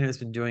Nickelodeon has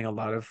been doing a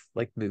lot of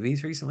like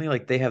movies recently.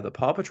 Like they have the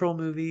Paw Patrol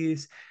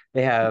movies,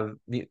 they have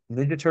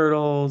Ninja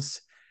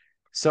Turtles.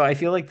 So I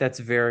feel like that's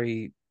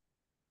very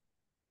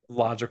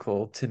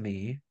logical to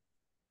me.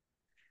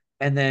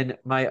 And then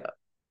my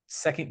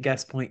second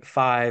guess point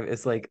 5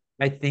 is like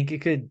I think it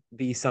could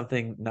be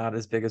something not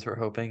as big as we're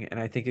hoping, and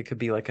I think it could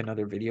be like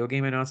another video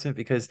game announcement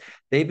because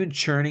they've been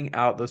churning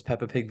out those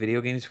Peppa Pig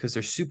video games because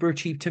they're super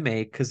cheap to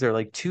make because they're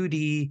like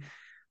 2D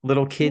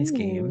little kids Mm.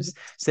 games.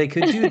 So they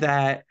could do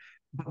that.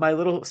 But my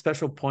little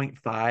special point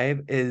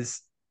 5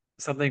 is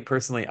something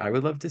personally I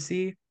would love to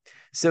see.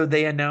 So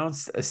they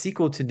announced a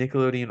sequel to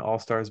Nickelodeon All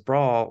Stars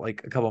Brawl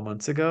like a couple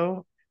months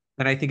ago,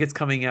 and I think it's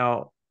coming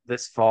out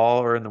this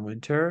fall or in the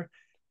winter.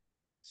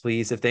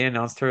 Please, if they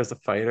announced her as a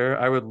fighter,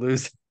 I would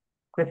lose.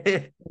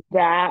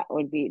 That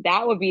would be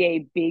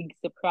a big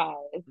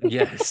surprise.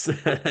 Yes,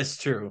 that's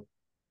true.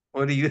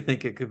 What do you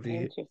think it could be?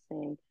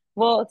 Interesting.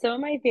 Well, some of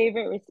my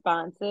favorite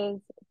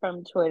responses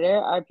from Twitter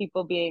are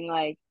people being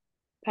like,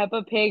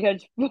 Peppa Pig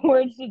has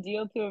forged a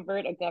deal to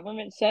avert a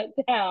government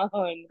shutdown.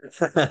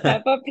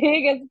 Peppa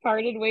Pig has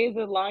parted ways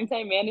with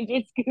longtime manager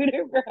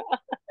Scooter Braun.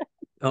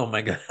 Oh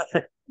my God.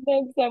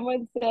 Then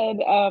someone said,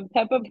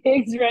 Peppa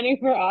Pig's running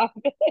for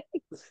office.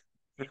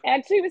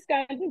 Actually,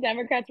 Wisconsin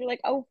Democrats were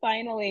like, oh,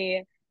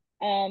 finally,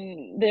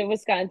 the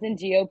Wisconsin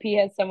GOP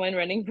has someone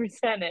running for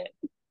Senate.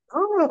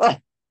 Oh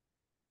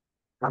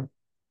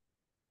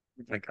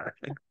my God.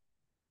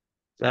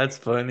 That's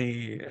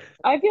funny.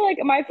 I feel like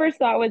my first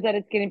thought was that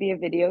it's going to be a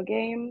video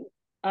game.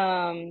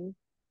 Um,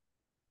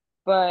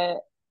 but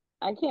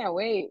I can't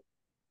wait.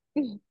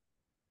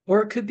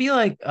 Or it could be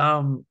like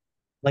a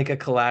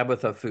collab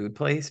with a food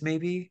place,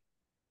 maybe.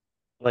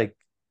 Like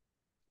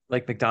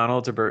like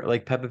McDonald's or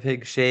like Peppa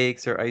Pig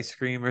shakes or ice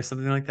cream or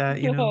something like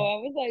that, you No, know? I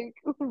was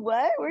like,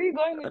 what? Where are you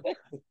going with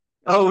this?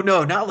 Oh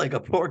no, not like a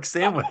pork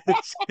sandwich.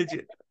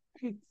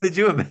 Could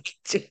you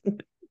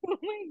imagine? Oh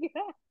my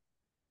God.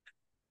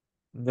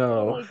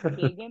 Or No. like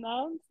big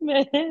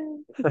announcement.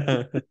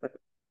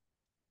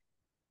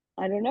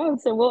 I don't know.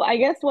 So I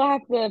guess we'll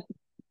have to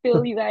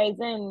fill you guys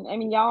in. I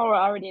mean, y'all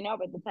already know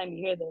by the time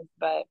you hear this,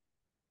 but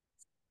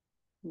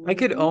I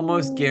could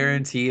almost mhm.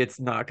 guarantee it's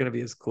not going to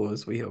be as cool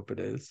as we hope it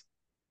is.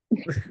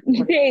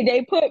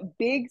 They put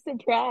big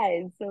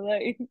surprise. So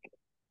like,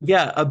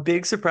 Yeah, a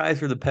big surprise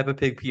for the Peppa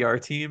Pig PR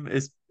team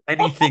is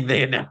anything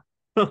they announce.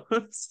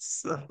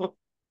 So,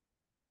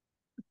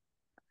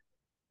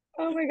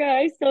 oh my God,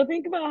 I still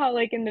think about how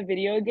like in the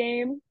video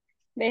game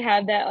they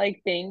had that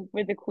like thing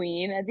with the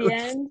queen at the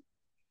end.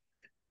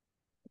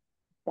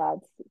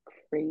 That's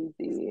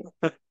crazy.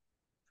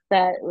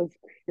 That was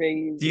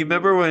do you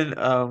remember crazy.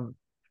 when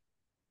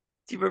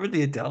do you remember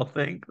the Adele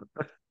thing?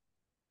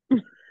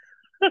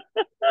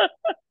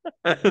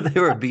 They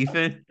were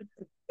beefing.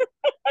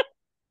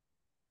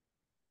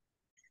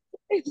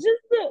 It's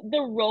just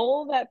the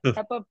role that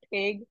Peppa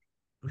Pig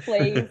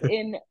plays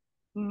in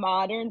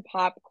modern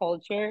pop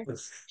culture.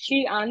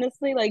 She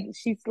honestly like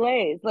she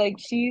slays. Like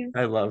she's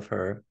I love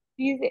her.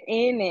 she's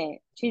in it.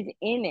 She's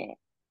in it.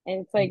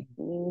 And it's like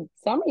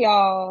some of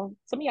y'all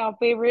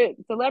favorite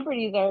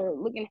celebrities are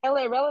looking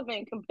hella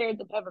irrelevant compared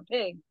to Peppa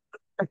Pig.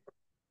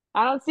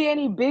 I don't see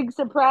any big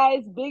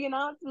surprise, big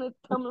announcements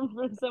coming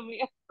from some of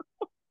y'all.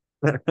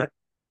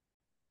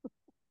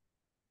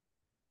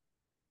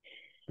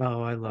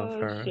 Oh, I love Oh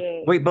her.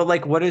 shit. Wait, but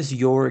like, what is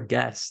your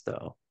guess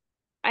though?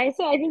 I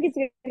think it's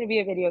gonna be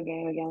a video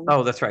game again.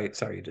 Oh, that's right.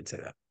 Sorry, you did say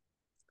that.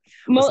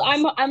 Listen,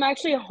 I'm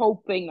actually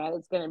hoping that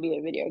it's gonna be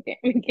a video game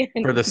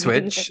for the again.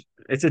 Switch,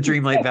 it's a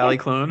Dreamlight Valley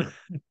clone.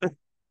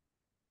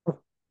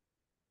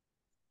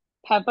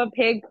 Peppa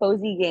Pig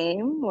cozy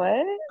game.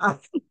 What?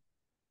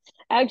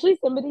 Actually,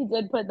 somebody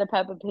did put the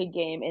Peppa Pig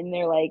game in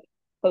their like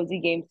cozy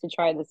games to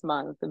try this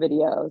month, the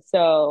video.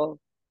 So,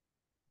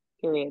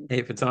 period. Hey,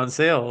 if it's on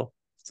sale,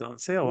 it's on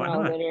sale. Why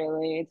No, not?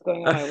 literally, it's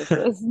going on my wish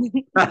list.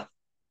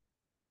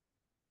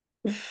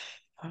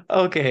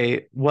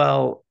 Okay,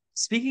 well,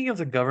 speaking of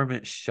the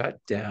government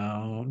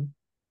shutdown,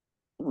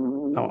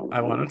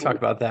 I want to talk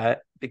about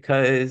that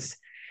because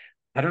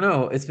I don't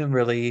know, it's been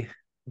really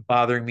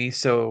bothering me.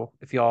 So,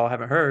 if y'all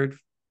haven't heard,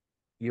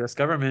 US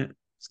government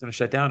is going to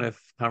shut down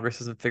if Congress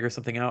doesn't figure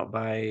something out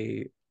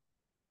by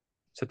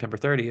September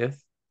 30th,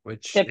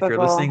 which Typical.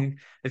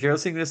 if you're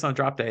listening to this on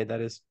drop day,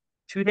 that is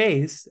 2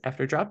 days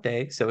after drop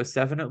day. So it's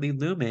definitely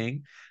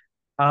looming.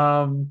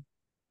 Um,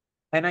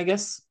 and I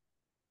guess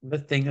the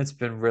thing that's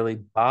been really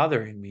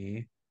bothering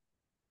me,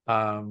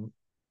 um,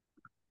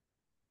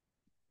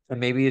 and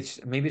maybe it's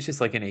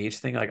just like an age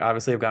thing. Like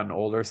obviously I've gotten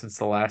older since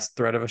the last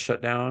threat of a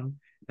shutdown,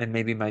 and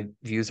maybe my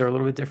views are a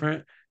little bit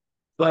different.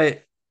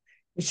 But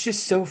it's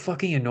just so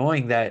fucking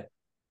annoying that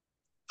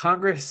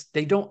Congress,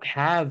 they don't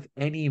have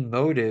any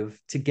motive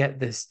to get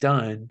this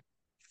done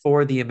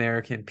for the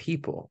American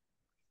people.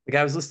 Like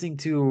I was listening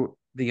to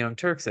the Young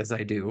Turks as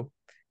I do,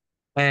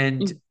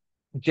 and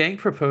Jang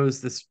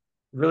proposed this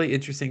really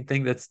interesting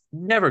thing that's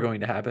never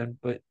going to happen,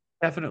 but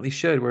definitely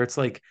should, where it's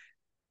like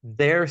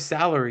their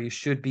salary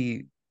should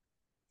be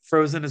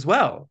frozen as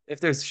well if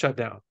there's a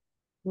shutdown.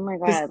 Oh my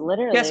Because God,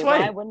 guess literally,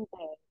 why what? wouldn't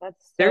they?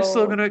 They're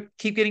still gonna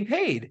keep getting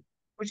paid,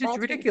 which is That's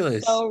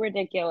ridiculous. so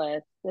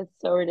ridiculous. That's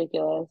so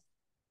ridiculous.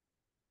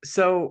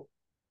 So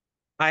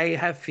I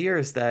have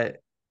fears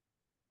that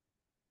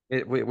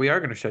we are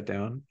going to shut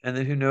down, and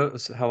then who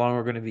knows how long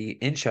we're going to be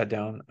in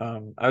shutdown.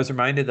 I was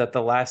reminded that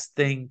the last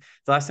time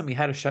we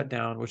had a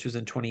shutdown, which was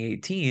in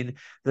 2018,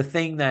 the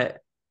thing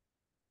that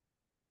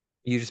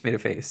you just made a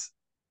face.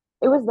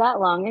 It was that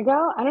long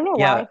ago. I don't know why.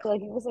 Yeah, I feel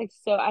like it was like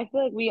so. I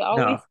feel like we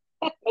always.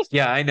 no,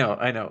 yeah, I know.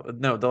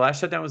 No, the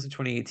last shutdown was in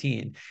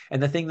 2018,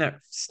 and the thing that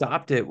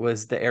stopped it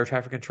was the air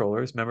traffic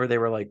controllers. Remember, they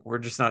were like, "We're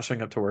just not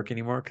showing up to work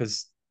anymore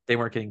because they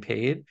weren't getting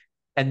paid."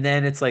 And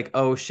then it's like,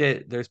 "Oh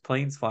shit, there's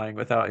planes flying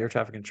without air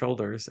traffic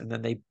controllers," and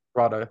then they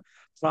brought a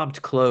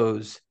prompt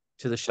close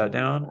to the Oh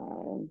my shutdown.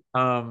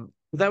 God.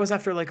 That was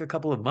after like a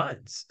couple of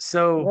months.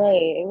 So Right.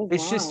 It was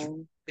it's just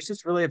long. it's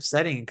just really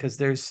upsetting because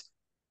there's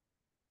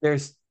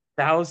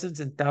thousands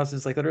and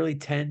thousands, like literally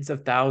tens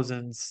of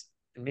thousands,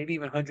 maybe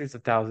even hundreds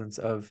of thousands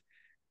of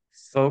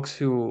folks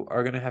who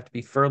are going to have to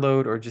be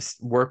furloughed or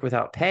just work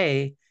without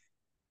pay.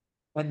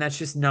 And that's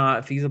just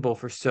not feasible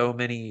for so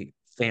many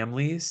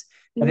families.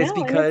 And it's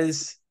No, and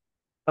it's because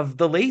of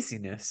the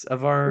laziness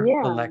of our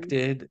yeah.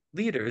 elected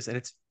leaders. And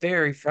it's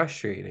very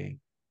frustrating.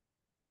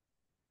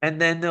 And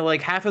then they're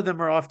like half of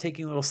them are off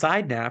taking little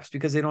side naps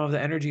because they don't have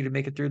the energy to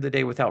make it through the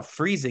day without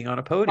freezing on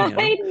a I podium.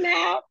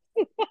 know.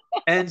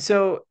 And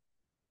so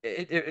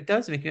it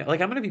does make me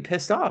like I'm gonna be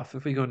pissed off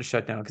if we go into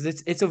shutdown because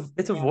it's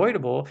Yeah.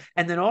 avoidable.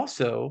 And then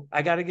also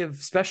I gotta give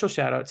special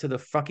shout out to the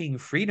fucking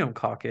Freedom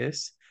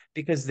Caucus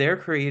because they're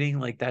creating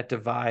like that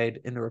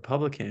divide in the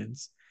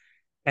Republicans,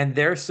 and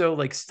they're so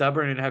like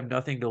stubborn and have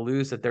nothing to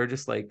lose that they're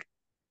just like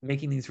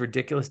making these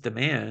ridiculous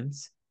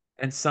demands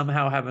and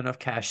somehow have enough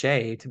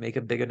cachet to make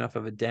a big enough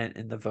of a dent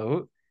in the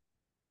vote.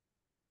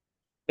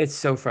 It's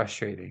so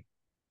frustrating.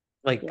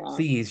 Like, Yeah.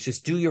 please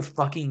just do your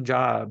fucking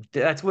job.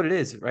 That's what it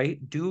is, right?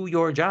 Do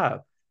your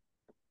job.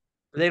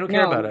 They don't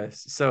care about No,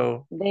 us.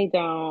 So, they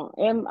don't.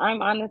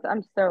 I'm honest.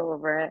 I'm so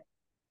over it.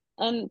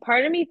 And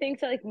part of me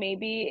thinks that, like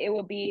maybe it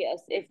would be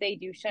if they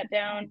do shut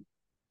down,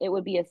 it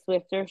would be a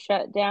swifter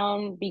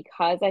shutdown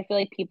because I feel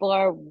like people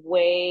are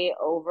way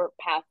over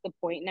past the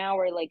point now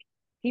where like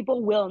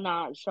people will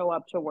not show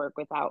up to work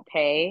without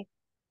pay.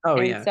 oh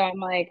And yeah, so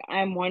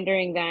I'm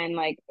wondering then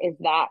like is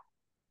that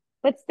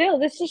but still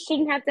this just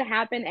shouldn't have to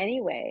happen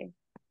anyway.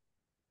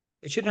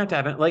 it shouldn't have to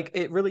happen. Like,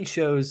 it really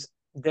shows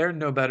they're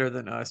no better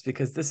than us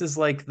because this is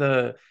like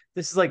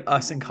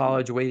us in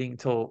college waiting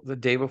until the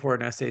day before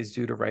an essay is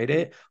due to write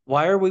it.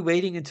 Why are we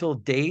waiting until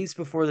days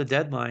before the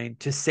deadline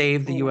to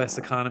save I the U.S.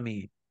 know.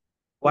 economy?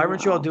 I Why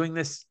weren't you all know. doing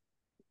this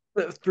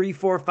 3,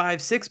 4,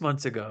 5, 6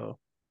 months ago?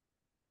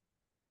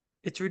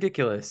 It's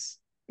ridiculous.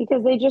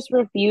 Because they just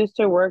refuse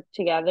to work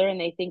together and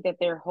they think that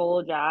their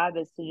whole job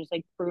is to just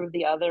like prove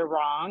the other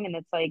wrong. And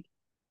it's like,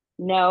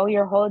 no,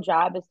 your whole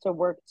job is to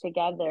work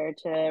together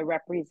to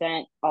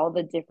represent all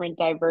the different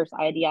diverse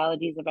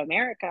ideologies of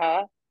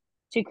America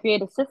to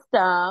create a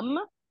system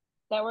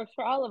that works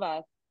for all of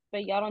us.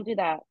 But y'all don't do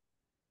that.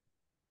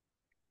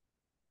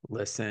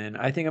 Listen,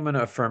 I think I'm going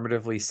to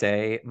affirmatively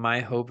say my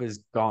hope is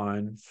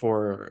gone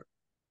for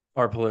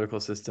our political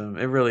system.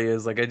 It really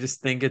is. Like, I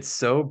just think it's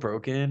so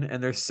broken,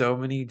 and there's so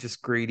many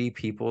just greedy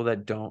people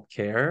that don't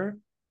care.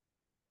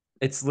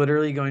 It's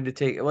literally going to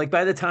take, like,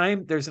 by the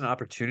time there's an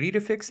opportunity to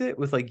fix it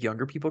with like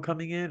younger people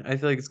coming in, I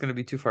feel like it's going to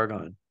be too far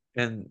gone,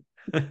 and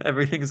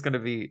everything is going to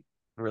be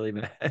really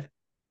bad.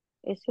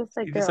 It's just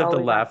like You just they're have to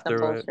always on laugh some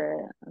through it.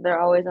 bullshit. They're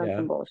always on Yeah.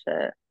 some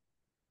bullshit.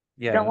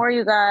 Don't Yeah. worry,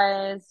 you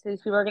guys.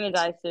 These people are gonna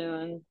die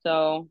soon.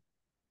 So,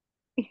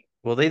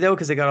 Well, they know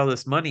because they got all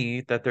this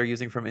money that they're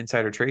using from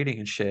insider trading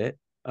and shit,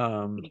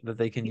 that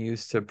they can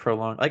use to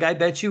prolong. Like, I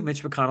bet you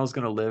Mitch McConnell's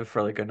going to live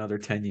for like another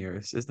 10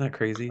 years. Isn't that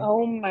crazy?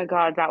 oh my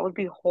God, that would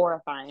be He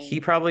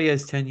horrifying. probably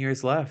has 10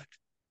 years left.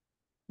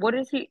 What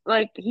is he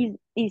like? He's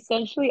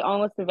essentially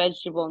almost a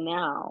vegetable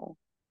now.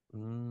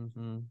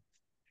 Hmm.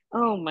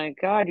 Oh my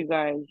God, you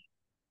guys.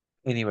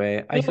 Anyway,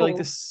 Ew. I feel like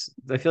this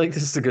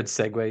is a good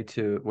segue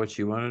to what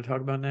you want to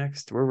talk about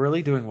next. We're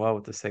really doing well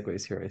with the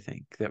segues here, I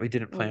think, that we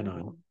didn't plan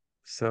on. Mm,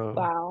 So,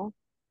 wow.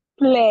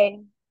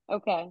 Play.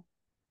 Okay.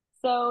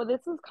 So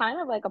this is kind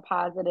of like a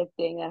positive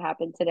thing that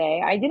happened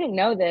today. I didn't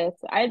know this.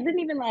 I didn't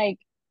even like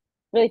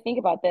really think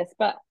about this,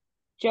 but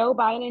Joe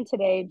Biden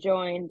today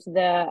joined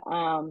the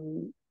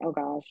oh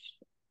gosh,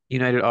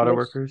 United Auto which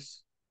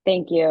Workers.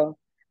 thank you.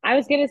 I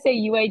was gonna say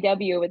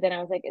UAW, but then I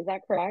was like, is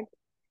that correct?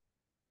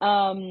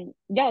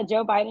 Yeah,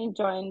 Joe Biden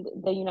joined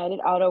the United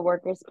Auto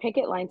Workers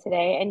picket line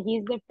today, and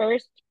he's the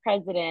first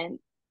president,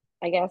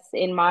 I guess,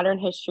 in modern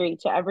history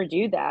to ever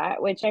do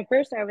that, which at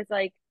first I was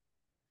like,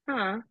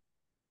 huh.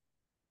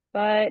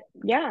 But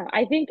yeah,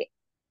 I think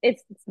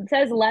it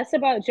says less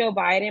about Joe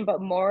Biden,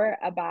 but more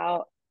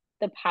about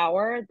the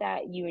power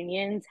that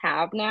unions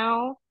have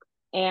now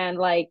and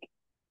like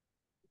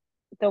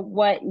the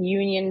what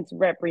unions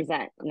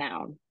represent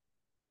now.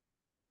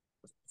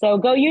 So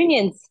go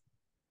unions.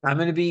 I'm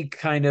going to be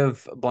kind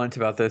of blunt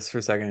about this for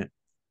a second.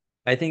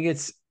 I think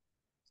it's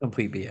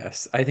complete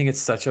BS. I think it's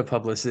such a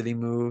publicity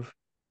move.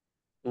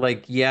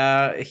 Like,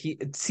 yeah, he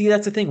see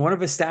that's the thing. One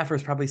of his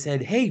staffers probably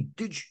said, "Hey,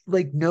 did you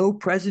like no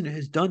president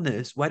has done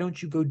this? Why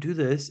don't you go do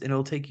this? And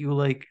it'll take you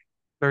like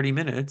 30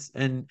 minutes."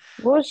 And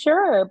Well,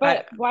 sure, I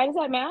but why does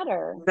that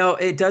matter? no,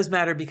 it does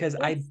matter because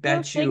I It still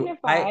bet you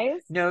I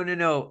signifies.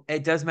 no,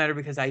 it does matter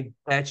because I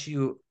bet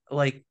you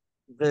like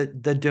the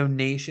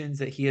donations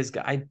that he has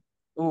got. I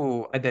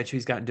bet you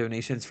he's gotten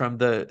donations from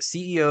the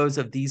CEOs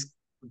of these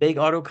big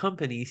auto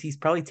companies. He's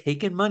probably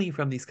taken money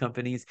from these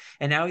companies,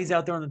 and now he's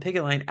out there on the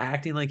picket line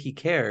acting like he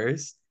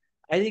cares.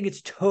 I think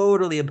it's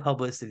totally a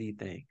publicity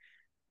thing.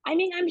 I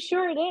mean, I'm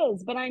sure it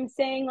is, but I'm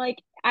saying like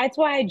that's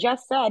why I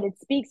just said it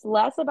speaks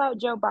less about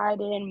Joe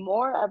Biden and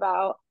more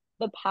about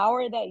the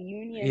power that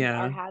unions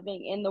are Yeah.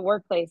 having in the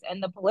workplace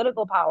and the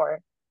political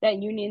power that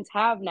unions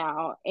have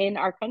now in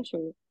our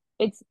country.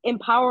 It's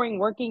empowering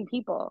working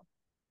people.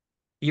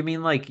 You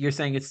mean like you're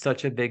saying it's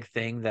such a big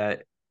thing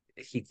that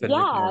he couldn't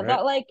Yeah, ignore it?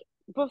 that like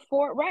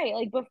before, right?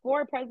 Like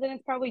before,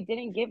 presidents probably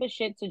didn't give a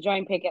shit to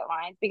join picket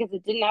lines because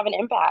it didn't have an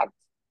impact.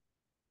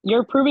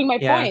 You're proving my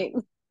Yeah.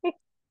 point.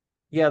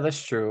 Yeah,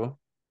 that's true.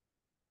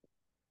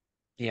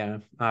 Yeah,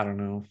 I don't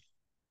know.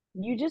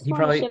 You just He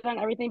want to probably shit on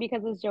everything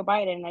because it's Joe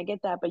Biden. And I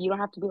get that, but you don't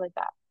have to be like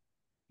that.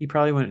 he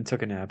probably went and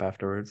took a nap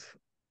afterwards.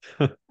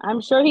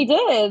 I'm sure he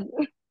did.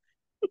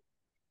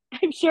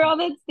 I'm sure all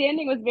that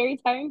standing was very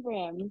tiring for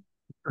him.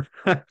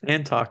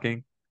 And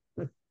talking.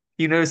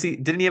 You notice he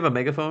didn't he have a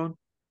megaphone?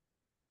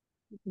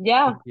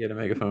 Yeah, He had a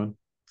megaphone.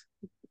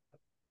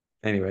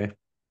 Anyway,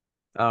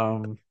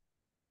 um,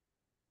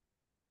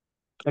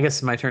 I guess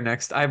it's my turn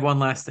next. I have one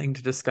last thing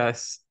to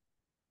discuss,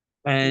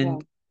 yeah.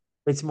 and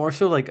it's more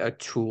so like a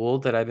tool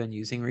that I've been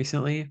using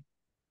recently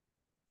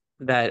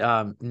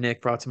that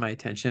Nick brought to my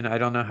attention. I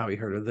don't know how he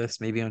heard of this,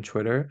 maybe on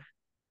Twitter.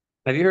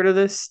 Have you heard of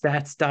this?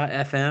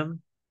 Stats.fm?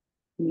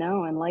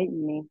 No,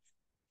 enlighten me.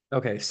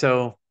 Okay,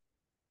 so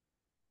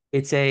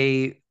it's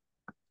a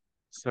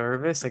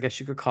service, I guess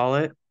you could call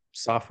it,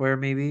 software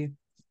maybe.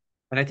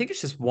 And I think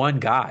it's just one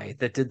guy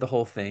that did the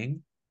whole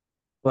thing.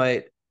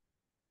 But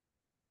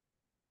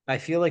I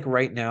feel like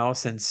right now,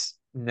 since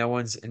no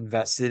one's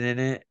invested in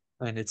it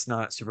and it's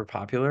not super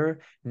popular,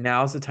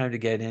 now's the time to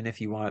get in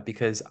if you want,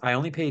 because I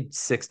only paid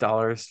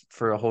 $6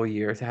 for a whole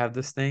year to have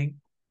this thing.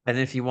 And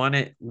if you want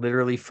it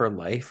literally for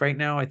life right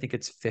now, I think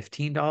it's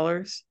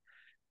 $15.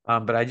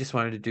 But I just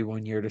wanted to do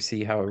 1 year to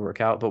see how it would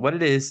work out. But what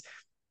it is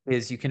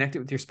you connect it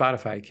with your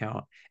Spotify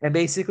account. And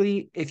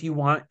basically, if you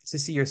want to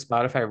see your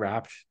Spotify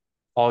wrapped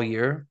all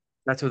year,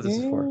 that's what this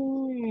is for.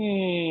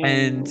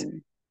 And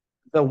Mm.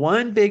 the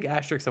one big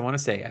asterisk I want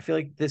to say, I feel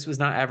like this was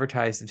not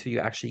advertised until you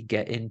actually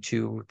get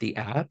into the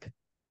app.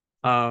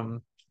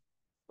 Um,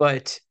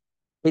 but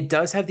it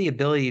does have the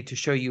ability to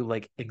show you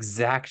like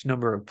exact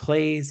number of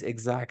plays,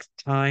 exact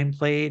time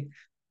played,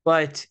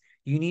 but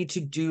you need to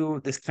do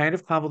this kind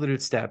of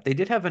convoluted step. They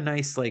did have a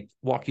nice like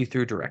walk you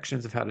through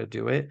directions of how to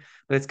do it,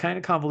 but it's kind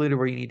of convoluted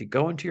where you need to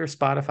go into your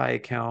Spotify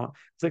account,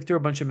 click through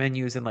a bunch of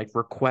menus and like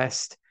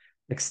request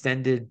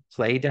extended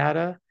play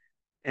data,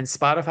 and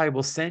Spotify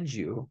will send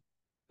you,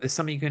 it's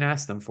something you can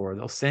ask them for.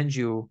 They'll send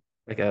you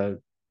like a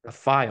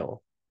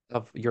file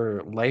of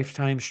your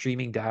lifetime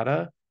streaming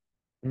data,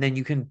 and then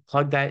you can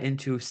plug that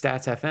into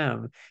Stats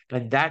FM,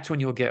 and that's when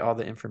you'll get all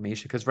the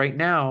information. Because right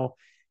now,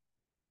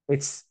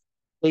 it's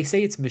they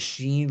say it's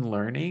machine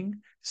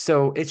learning,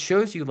 so it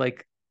shows you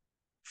like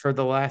for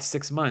the last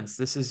 6 months,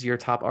 this is your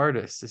top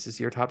artists, this is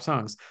your top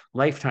songs,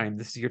 lifetime,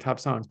 this is your top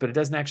songs, but it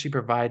doesn't actually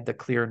provide the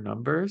clear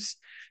numbers.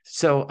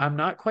 So I'm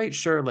not quite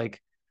sure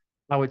like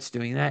how it's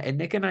doing that. And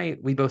Nick and I,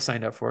 we both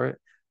signed up for it.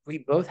 We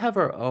both have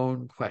our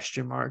own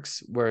question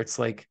marks where it's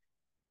like,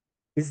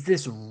 is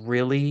this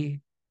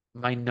really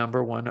my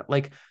number one?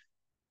 Like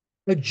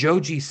the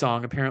Joji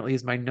song apparently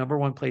is my number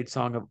one played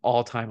song of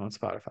all time on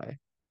Spotify.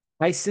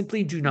 I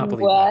simply do not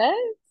believe that. What?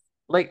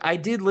 Like I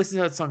did listen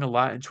to that song a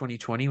lot in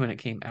 2020 when it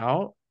came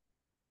out,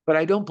 but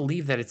I don't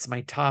believe that it's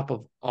my top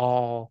of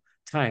all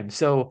time.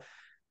 So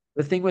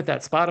the thing with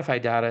that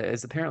Spotify data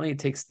is apparently it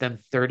takes them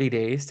 30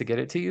 days to get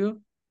it to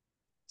you.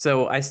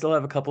 So I still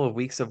have a couple of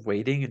weeks of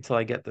waiting until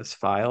I get this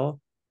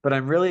file, but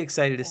I'm really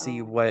excited to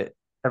see Wow. what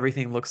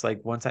everything looks like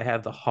once I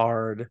have the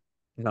hard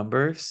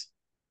numbers.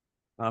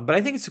 But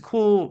I think it's a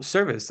cool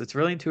service. It's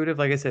really intuitive.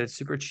 Like I said, it's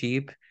super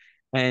cheap.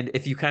 And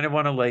if you kind of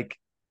want to like,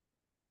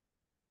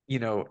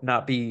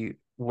 not be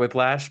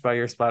whiplashed by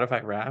your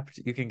Spotify Wrapped,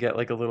 you can get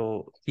like a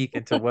little peek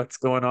into what's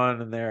going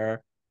on in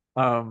there.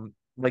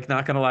 Like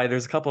not gonna lie,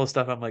 there's a couple of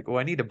stuff I'm like, oh,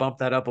 I need to bump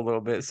that up a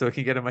little bit so it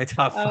can get in my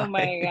top Oh five.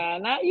 my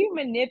God. Not you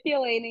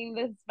manipulating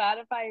the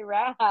Spotify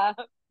rap.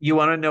 You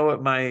want to know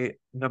what my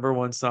number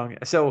one song?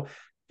 So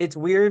it's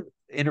weird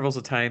intervals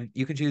of time.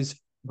 You can choose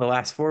the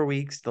last 4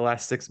 weeks, the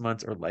last 6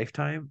 months, or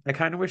lifetime. I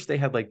kind of wish they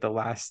had like the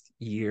last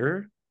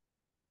year,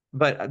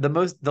 but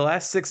the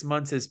last 6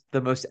 months is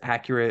the most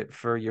accurate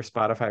for your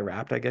Spotify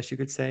Wrapped, I guess you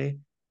could say.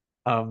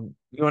 You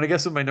want to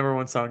guess what my number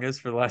one song is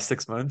for the last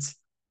 6 months?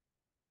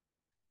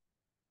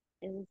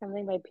 Is it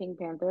something by Pink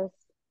Panthers?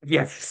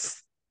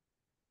 Yes.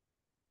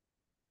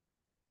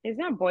 It's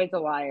not Boy's a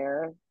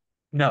Liar.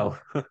 No.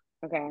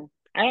 Okay.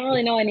 I don't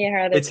really know any of her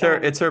other It's her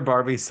songs. it's her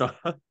Barbie song.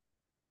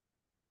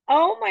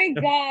 Oh my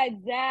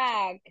God,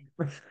 Zach.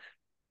 Oh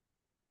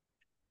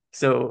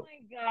So my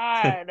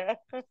God.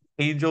 Oh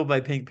Angel by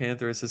Pink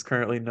Panthers is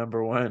currently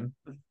number one.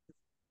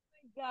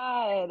 my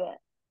God.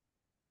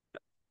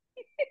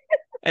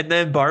 And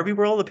then Barbie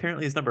World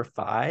apparently is number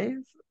five.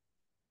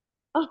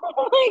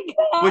 Oh my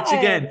Which God.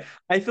 again,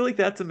 I feel like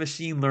that's a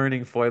machine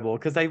learning foible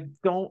because I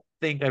don't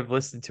think I've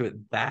listened to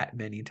it that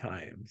many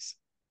times.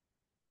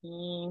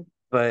 Mm,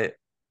 But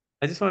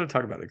I just want to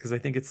talk about it because I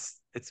think it's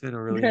been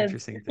a really that's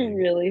interesting thing.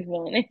 really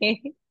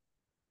funny.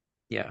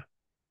 Yeah.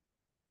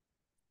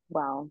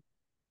 Wow.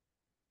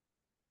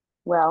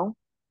 Well,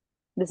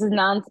 this is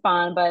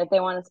non-spawn, but if they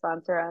want to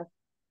sponsor us,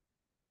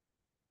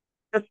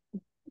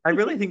 I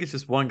really think it's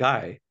just one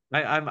guy.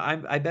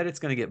 I bet it's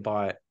gonna get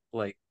bought.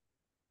 Like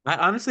I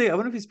honestly I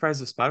wouldn't be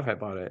surprised if Spotify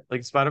bought it.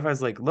 Like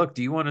Spotify's like, look,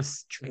 do you want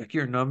to track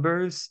your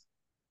numbers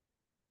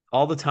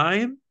all the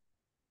time?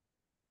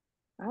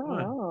 I Come don't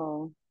on.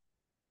 know.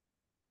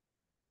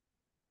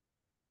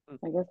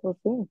 I guess we'll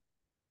see.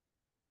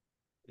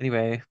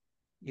 Anyway,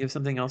 you have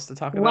something else to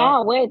talk about?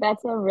 Wow, wait,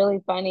 that's a really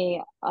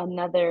funny,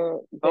 another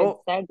good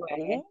Oh,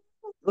 segue.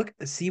 look,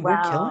 see, we're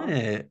killing Wow,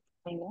 it.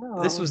 I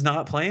This was know.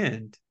 not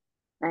planned.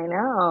 I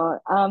know.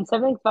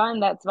 Something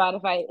fun that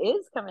Spotify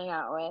is coming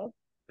out with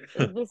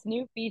is this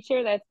new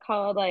feature that's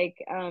called like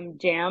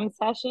jam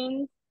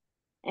sessions.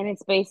 And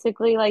it's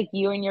basically like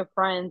you and your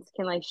friends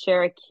can like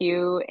share a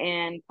queue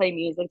and play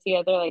music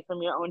together, like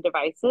from your own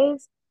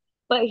devices.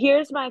 But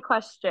here's my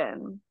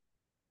question.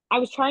 I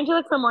was trying to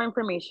look for more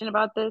information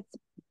about this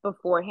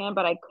beforehand,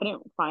 but I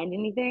couldn't find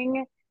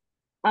anything.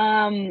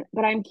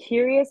 But I'm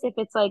curious if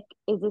it's like,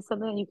 is this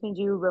something that you can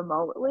do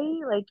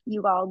remotely? Like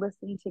you all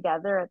listen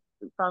together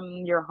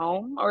from your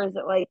home, or is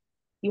it like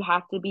you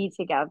have to be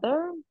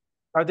together?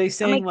 Are they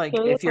I'm saying like like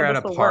curious if how you're at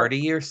a this will work.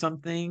 party or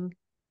something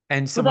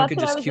and Well, someone that's could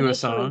what I just was cue a initially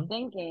song?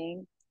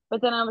 thinking.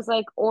 But then I was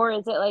like, or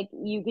is it like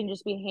you can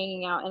just be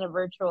hanging out in a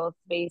virtual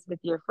space with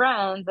your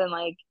friends and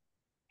like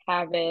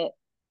have it?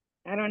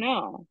 I don't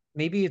know.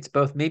 Maybe it's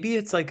both. Maybe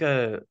it's like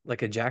a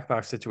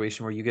Jackbox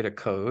situation where you get a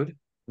code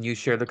and you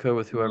share the code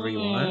with whoever you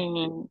want.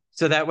 Hmm,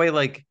 So that way,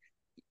 like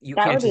you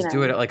that can't would be just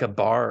do it nice. at like a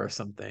bar or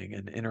something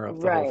and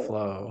interrupt the whole Right.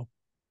 flow.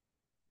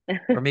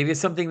 Or maybe it's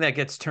something that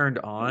gets turned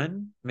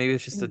on. Maybe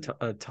it's just a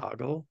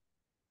toggle.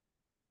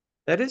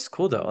 That is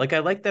cool though. Like I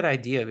like that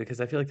idea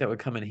because I feel like that would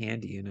come in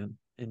handy in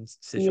Yeah.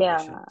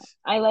 situations.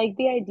 I like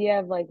the idea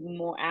of like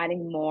more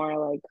adding more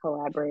like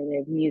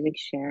collaborative music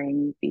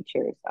sharing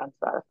features on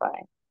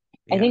Spotify.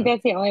 I think Yeah.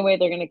 that's the only way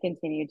they're going to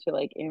continue to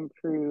like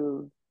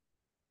improve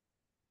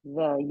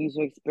the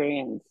user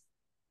experience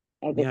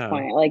at this Yeah.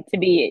 point, like to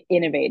be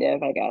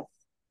innovative, I guess.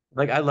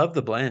 Like I love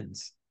the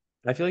blends.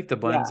 I feel like the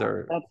blends Yeah,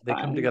 are that's they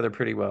come fun. together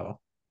pretty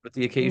well. With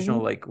the occasional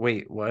Hmm. like,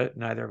 wait, what?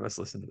 Neither of us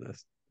listen to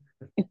this.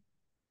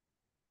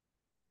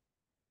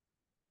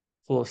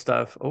 Full of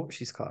stuff. Oh,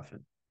 she's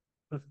coughing.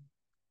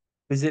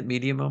 Is it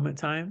media moment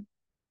time?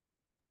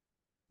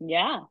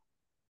 Yeah.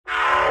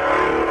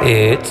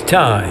 It's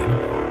time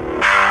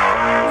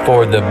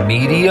for the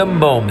media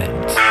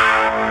moment.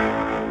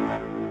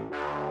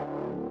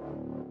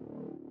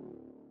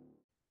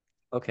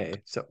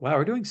 Okay, so wow,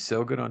 we're doing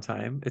so good on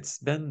time. It's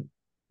been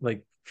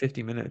like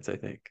 50 minutes, I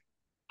think.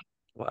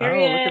 Wow,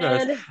 look at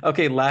us. Period.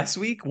 Okay, last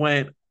week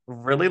went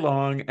really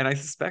long, and I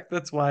suspect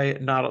that's why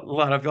not a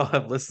lot of y'all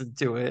have listened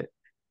to it.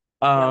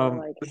 Y'all are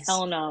like, S-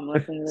 hell no, I'm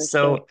listening to this shit.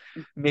 so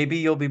maybe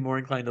you'll be more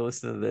inclined to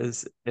listen to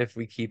this if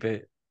we keep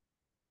it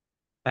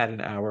at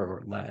an hour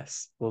or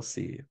less. We'll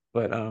see.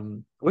 But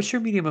what's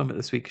your media moment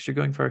this week? Because you're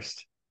going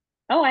first.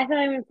 Oh, I thought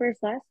I went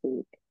first last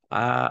week.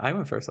 I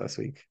went first last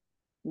week.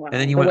 And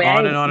then Wow. you went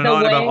on and on and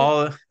on about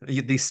all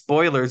these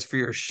spoilers for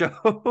your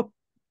show.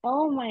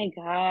 Oh my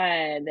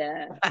God.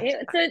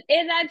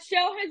 That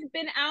show has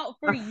been out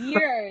for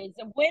years.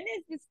 When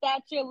is the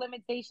statute of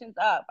limitations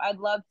up? I'd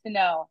love to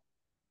know.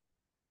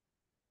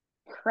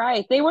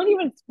 Christ, they weren't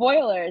even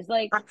spoilers.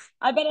 Like,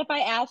 I bet if I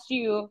asked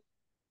you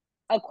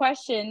a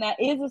question that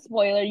is a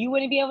spoiler, you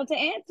wouldn't be able to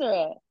answer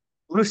it.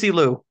 Lucy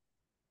Liu.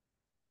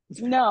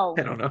 I No.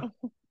 don't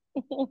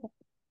know.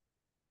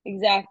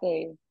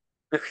 Exactly.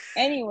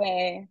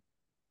 Anyway,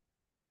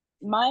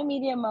 my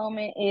media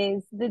moment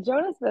is the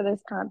Jonas Brothers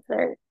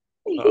concert.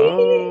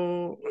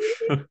 Oh.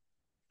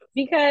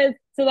 Because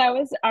so that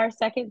was our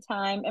second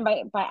time, and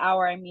by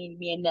our I mean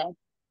me and Nick.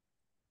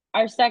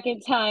 Our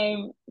second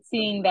time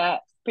seeing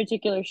that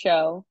particular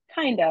show,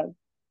 kind of.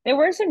 There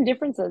were some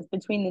differences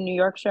between the New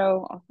York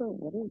show. Also,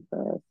 what is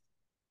this?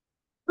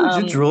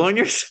 Did you drool on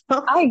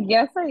yourself? I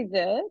guess I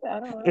did. I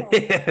don't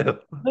know.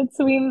 Ew.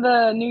 Between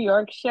the New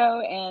York show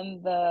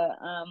and the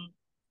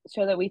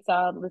show that we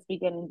saw this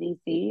weekend in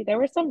DC, there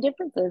were some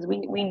differences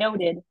we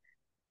noted.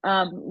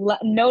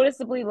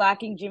 Noticeably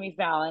lacking Jimmy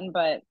Fallon,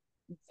 but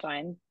it's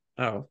fine.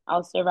 Oh,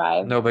 I'll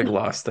survive. no big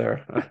loss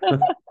there.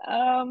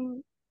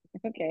 Um,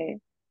 okay.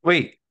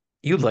 Wait,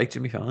 you like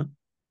Jimmy Fallon?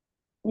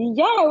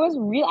 Yeah,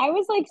 I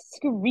was like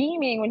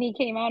screaming when he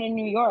came out in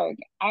New York.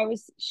 I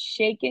was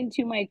shaken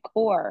to my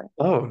core.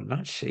 Oh,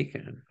 not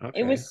shaken. It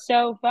Okay. was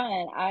so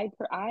fun. I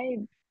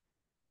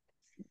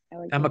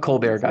like I'm a Jimmy Fallon.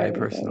 Colbert Sorry guy to say.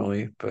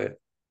 personally, but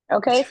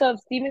Okay, so if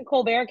Stephen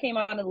Colbert came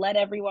on and led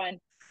everyone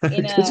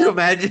in could you uh,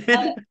 imagine?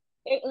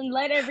 and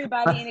led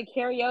everybody in a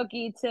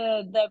karaoke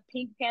to the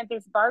Pink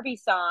Panthers Barbie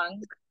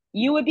song,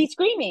 you would be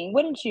screaming,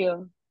 wouldn't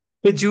you?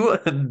 Could you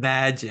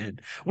imagine?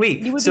 You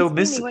Wait, would be so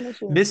screaming,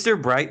 wouldn't you?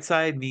 Mr.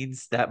 Brightside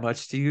means that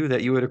much to you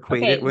that you would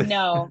equate it Okay, with?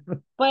 no.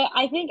 But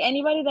I think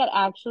anybody that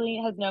actually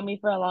has known me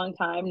for a long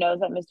time knows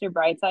that Mr.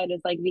 Brightside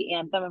is like the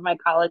anthem of my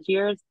college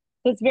years.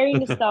 It's very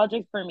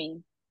nostalgic for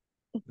me.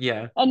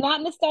 Yeah, And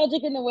not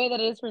nostalgic in the way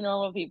that it is for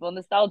normal people.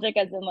 Nostalgic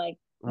as in like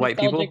white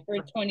nostalgic people. for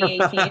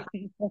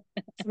 2018.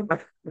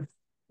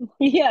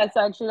 Yes,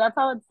 actually, that's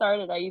how it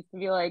started. I used to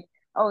be like,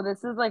 oh,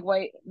 this is like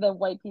the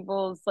white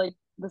people's like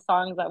the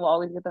songs that will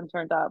always get them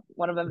turned up.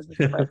 One of them is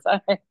Mr.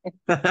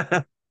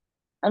 Brightside.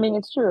 I mean,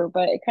 it's true,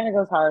 but it kind of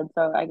goes hard,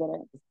 so I get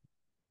it.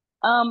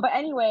 But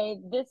anyway,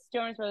 this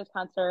Jonas Brothers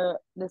concert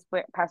this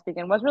past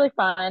weekend was really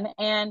fun,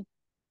 and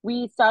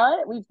we saw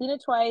it. We've seen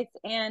it twice,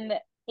 and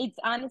it's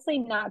honestly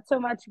not so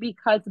much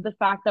because of the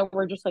fact that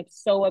we're just like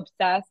so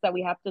obsessed that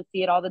we have to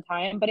see it all the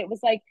time. But it was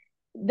like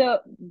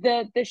the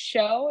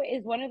show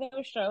is one of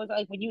those shows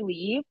like when you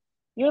leave,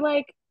 you're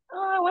like,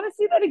 oh, I want to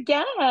see that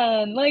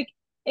again. Like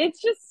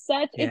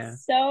Yeah.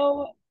 it's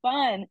so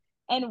fun.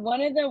 And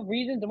one of the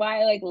reasons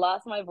why I like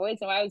lost my voice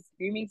and why I was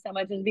screaming so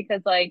much is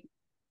because like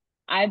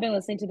I've been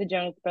listening to the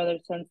Jonas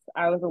Brothers since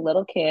I was a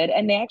little kid,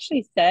 and they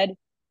actually said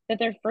that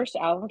their first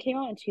album came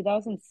out in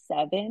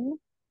 2007,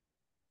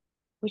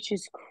 which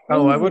is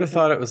Oh, I would crazy have to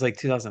me. thought it was like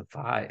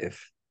 2005.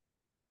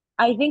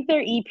 I think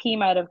their EP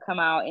might have come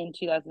out in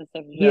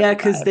 2006 or Yeah,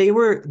 because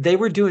 2005. they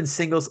were doing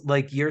singles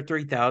like Year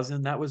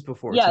 3000. That was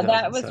before Yeah,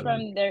 that was 2007.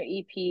 from their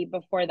EP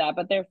before that,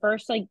 but their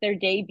first like their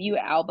debut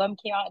album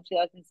came out in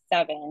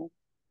 2007.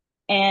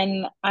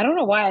 And I don't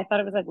know why I thought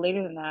it was like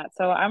later than that.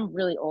 So I'm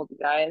really old, you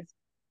guys.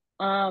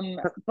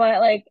 But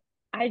like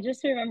I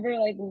just remember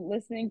like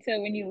listening to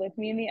When You Look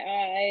Me in the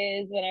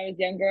Eyes when I was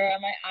younger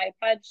on my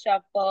iPod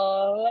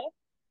Shuffle.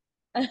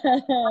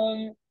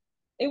 Um,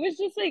 it was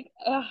just like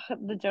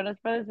the Jonas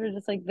Brothers were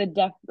just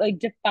like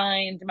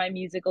defined my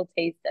musical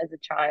taste as a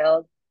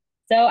child.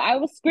 So I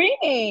was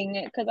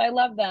screaming because I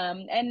love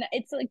them, and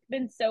it's like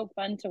been so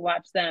fun to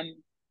watch them,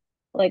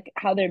 like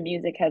how their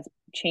music has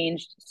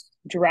changed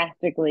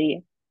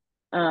drastically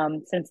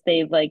since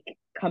they've like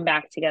come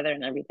back together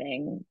and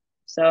everything.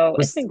 So it's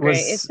Was been great.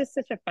 It's was just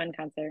such a fun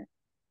concert.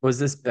 was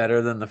this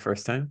better than the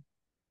first time?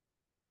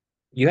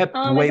 You had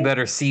I way think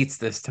better seats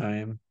this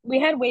time. we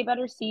had way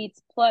better seats.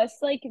 Plus,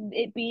 like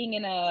it being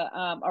in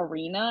a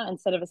arena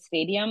instead of a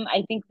stadium,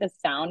 I think the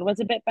sound was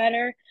a bit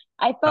better.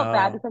 I felt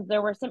bad Oh, because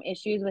there were some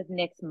issues with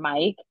Nick's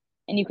mic,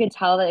 and you could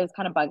tell that it was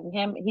kind of bugging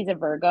him. He's a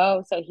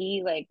Virgo, so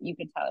he like you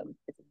could tell it was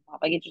pissing him off.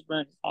 Like it just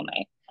ruined his whole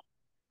night.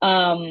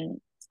 Um,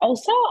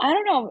 Also, I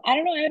don't know. I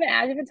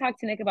haven't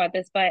talked to Nick about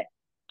this, but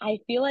I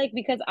feel like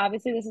because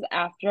obviously this is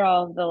after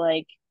all of the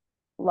like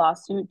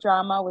lawsuit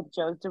drama with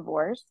Joe's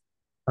divorce,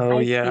 oh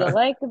I feel yeah.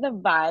 like the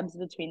vibes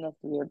between the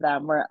three of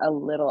them were a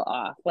little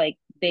off. Like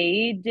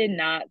they did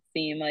not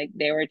seem like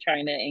they were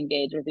trying to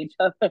engage with each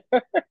other.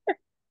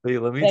 Wait,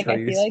 let me Like, tell I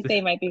you. feel like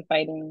they might be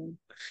fighting.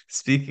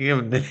 Speaking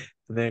of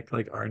Nick,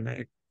 like our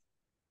Nick.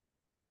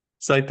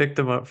 So I picked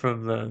him up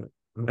from the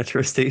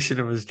metro station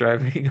and was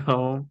driving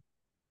home.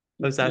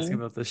 I was asking Mhm.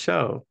 about the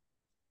show.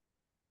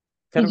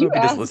 Kind Did of you hope he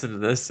doesn't ask? listen to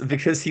this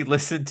because he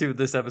listened to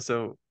this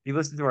episode. He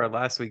listened to our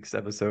last week's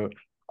episode.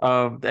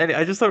 And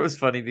I just thought it was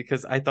funny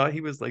because I thought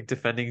he was like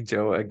defending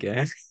Joe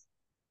again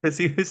because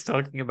he was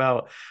talking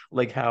about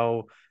like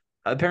how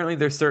apparently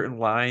there's certain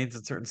lines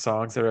and certain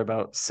songs that are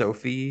about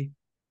Sophie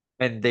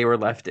and they were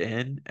left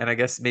in. And I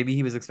guess maybe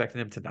he was expecting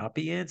them to not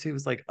be in. So he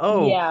was like,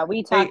 oh, Yeah,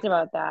 we they talked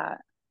about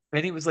that.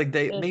 and he was like,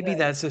 they It's maybe like,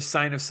 that's a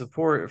sign of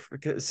support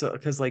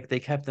because like they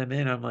kept them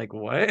in. I'm like,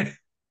 what?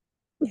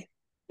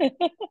 Nick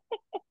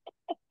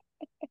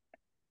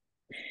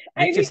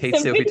I just think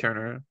hates Sophie somebody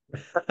Turner.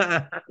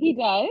 he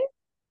does.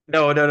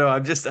 No.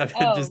 I'm just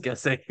Oh,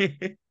 guessing.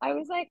 I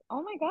was like,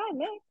 oh my God,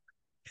 Nick.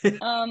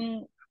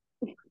 Um,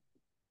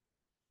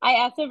 I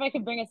asked him if I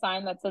could bring a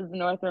sign that says the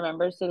North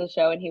remembers to the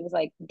show, and he was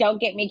like, "Don't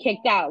get me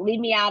kicked out. Leave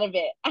me out of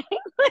it."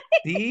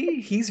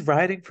 See, he's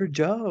riding for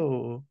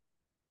Joe.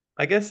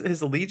 I guess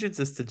his allegiance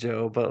is to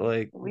Joe, but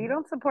like We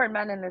don't support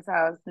men in this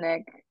house,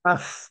 Nick.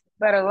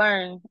 Better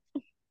learn.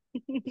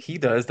 he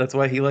does. That's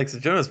why he likes the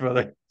Jonas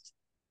Brothers.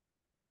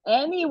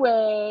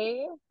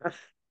 Anyway,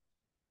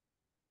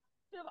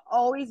 I've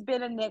always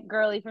been a Nick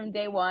girly from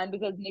day one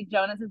because Nick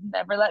Jonas has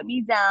never let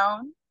me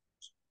down.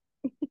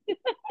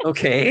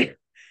 Okay.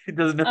 He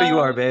doesn't know who you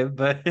are, Um, babe,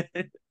 but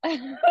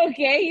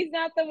okay, he's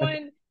not the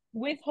one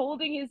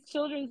withholding his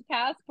children's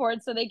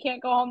passports so they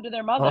can't go home to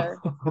their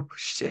mother. oh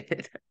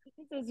shit.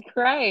 Jesus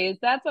Christ,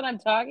 that's what I'm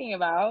talking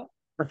about.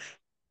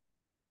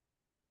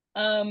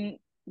 Um,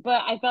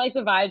 but I felt like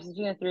the vibes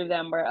between the three of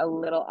them were a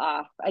little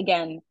off.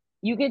 Again,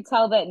 you could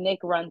tell that Nick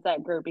runs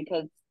that group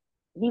because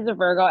he's a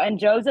Virgo and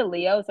Joe's a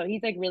Leo, so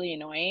he's like really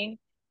annoying.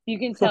 You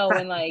can tell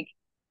when like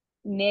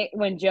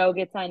when Joe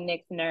gets on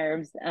Nick's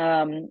nerves.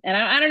 And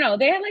I don't know,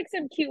 they had like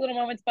some cute little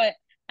moments, but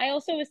I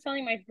also was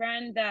telling my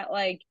friend that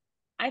like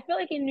I feel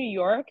like in New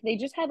York they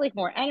just had like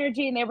more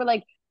energy and they were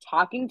like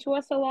talking to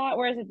us a lot,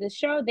 whereas at this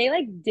show they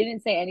like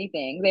didn't say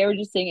anything. They were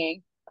just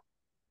singing.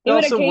 It They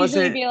would also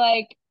occasionally wasn't be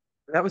like,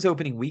 that was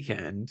opening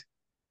weekend.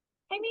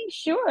 I mean,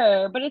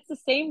 sure, but it's the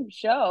same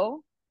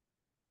show.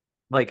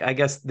 Like I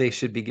guess they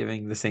should be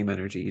giving the same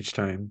energy each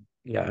time.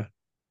 Yeah.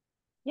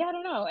 Yeah, I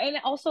don't know. And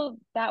also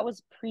that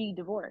was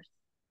pre-divorce.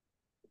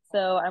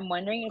 So I'm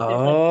wondering if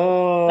there's like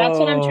that's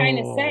what I'm trying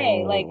to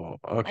say. Like Oh,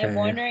 I'm okay.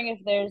 wondering if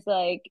there's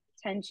like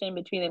tension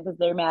between them because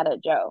they're mad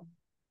at Joe.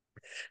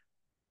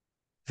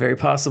 Very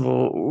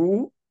possible.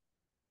 Ooh.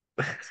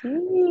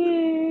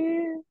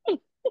 Cheers.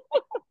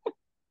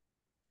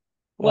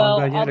 Well, I'm Well,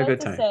 glad you all had a that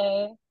good to time.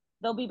 say,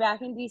 they'll be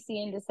back in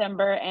DC in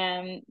December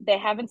and they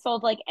haven't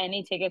sold like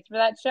any tickets for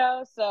that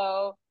show.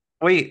 So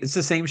Wait, it's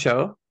the same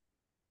show?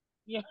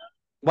 yeah.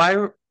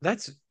 Why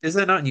that's is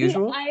that not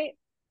Dude, unusual?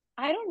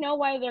 I don't know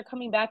why they're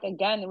coming back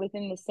again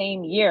within the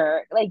same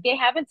year. Like they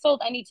haven't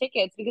sold any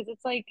tickets because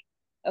it's like,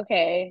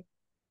 okay,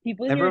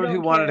 people here Everyone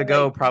who don't wanted to care.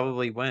 go Like,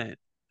 probably went.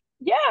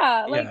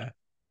 yeah, like, Yeah,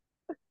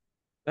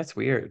 that's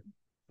weird.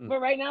 Hmm. but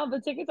right now the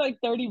tickets are like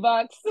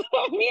 $30.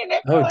 Me and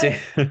Nick Oh, are damn.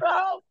 like,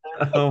 bro,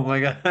 Oh my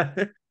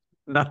God.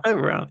 Not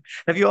around.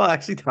 Have you all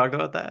actually talked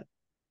about that?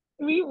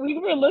 we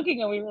were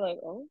looking and we were like,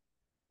 oh.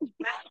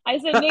 I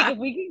said, Nick, if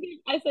we can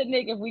get, I said,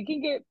 Nick, if we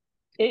can get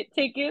pit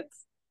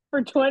tickets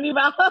for $20,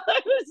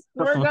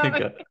 we're Oh my going.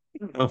 God.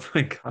 Oh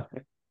my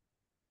God.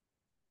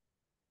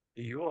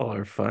 You all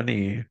are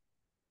funny.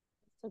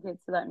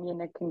 Tickets so that me and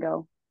Nick can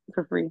go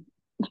for free.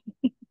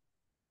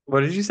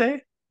 What did you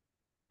say?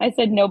 I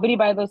said, nobody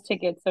buy those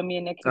tickets so me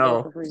and Nick can go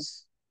Oh, for free.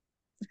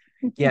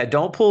 yeah.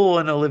 Don't pull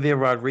an Olivia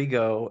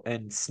Rodrigo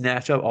and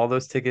snatch up all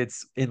those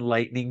tickets in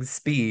lightning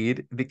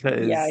speed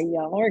Yeah, because,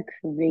 y'all are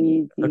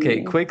okay,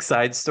 crazy. quick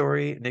side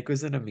story. Nick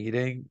was in a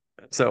meeting.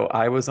 So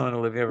I was on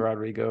Olivia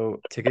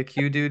Rodrigo ticket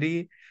queue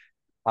duty.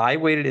 I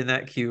waited in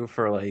that queue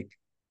for like,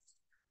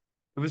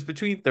 it was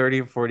between 30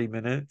 and 40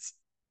 minutes.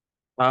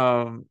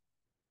 Um,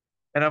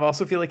 and I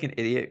also feel like an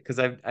idiot because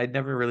I'd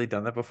never really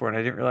done that before and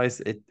I didn't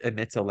realize it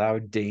emits a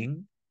loud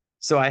ding.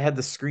 So I had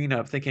the screen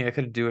up thinking I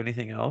couldn't do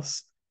anything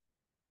else.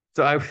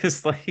 So I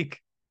was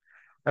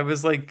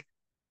like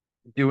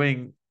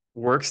doing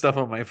work stuff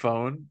on my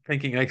phone,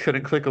 thinking I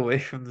couldn't click away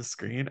from the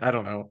screen. I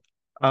don't know.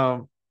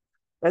 Um,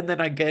 and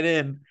then I get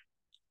in,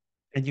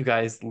 and you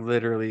guys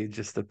literally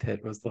just the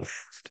pit was the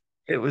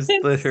it was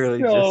It's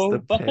literally just the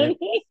so pit.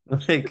 funny.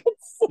 Like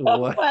It's so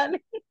what? funny.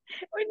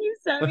 When you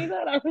sent me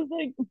that, I was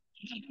like,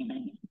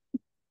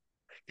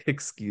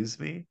 Excuse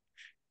me?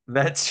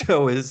 That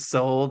show is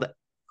sold.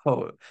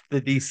 Oh,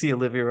 the DC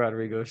Olivia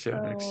Rodrigo show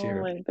next oh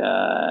year. my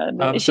God.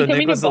 Is she So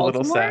Nick coming to was a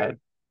little Baltimore? sad.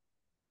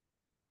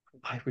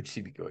 Why would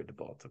she be going to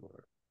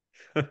Baltimore?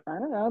 I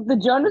don't know. The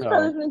Jonas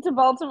Brothers No, went to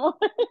Baltimore.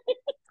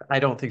 I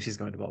don't think she's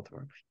going to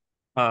Baltimore.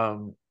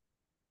 Um,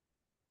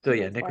 so She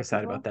yeah, hates Nick was black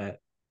sad about people. that.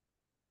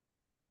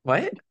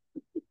 What?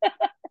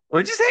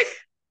 What did you say?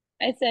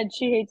 I said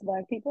she hates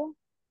black people.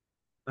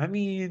 I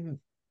mean,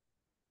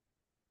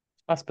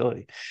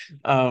 Possibility.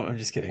 I'm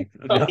just kidding.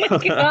 Oh No, my I'm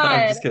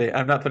God. just kidding.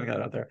 I'm not putting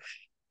that out there.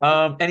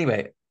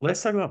 Anyway,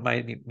 let's talk about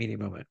my media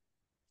moment.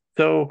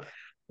 So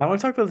I want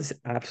to talk about this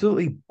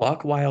absolutely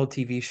buck wild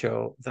TV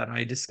show that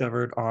I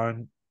discovered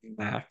on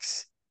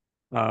Max.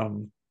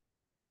 Um,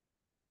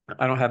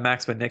 I don't have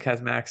Max, but Nick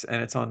has Max,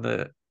 and it's on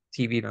the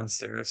TV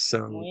downstairs.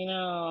 So I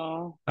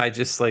know. I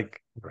just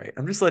like, right.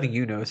 I'm just letting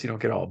you know so you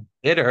don't get all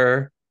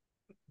bitter.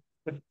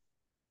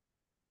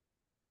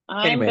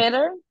 I'm Anyway,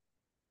 bitter.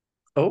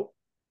 oh,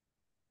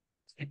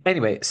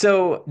 anyway,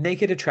 so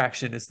Naked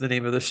Attraction is the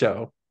name of the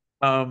show.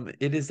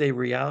 It is a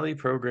reality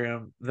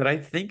program that I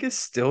think is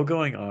still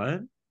going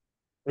on.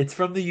 It's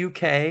from the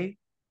UK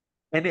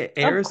and it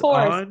Of airs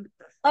course. on,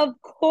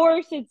 Of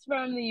course it's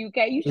from the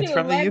UK. You should it's have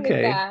from the led with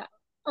UK. that.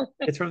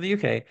 It's from the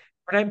UK, and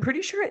I'm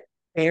pretty sure it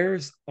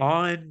airs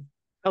on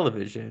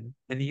television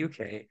in the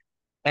UK.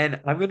 And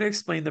I'm going to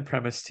explain the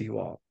premise to you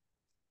all.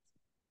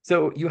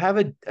 So you have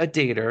a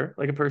dater,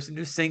 like a person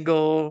who's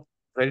single,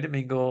 ready to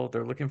mingle,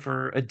 they're looking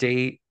for a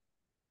date.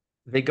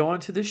 They go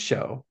onto the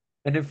show,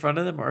 and in front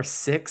of them are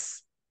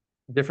six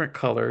different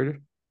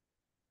colored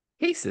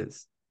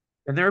cases,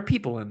 and there are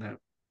people in them,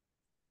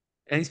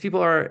 and these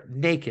people are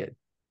naked.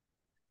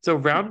 So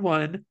round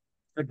one,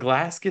 the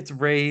glass gets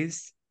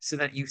raised so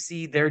that you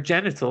see their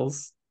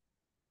genitals.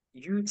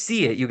 You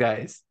see it, you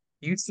guys.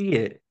 You see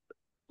it.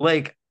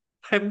 Like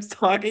I'm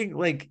talking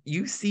like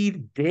you see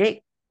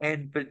dick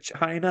and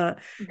vagina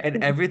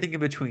and everything in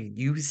between.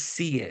 You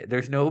see it.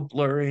 There's no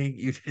blurring.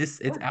 You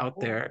just it's out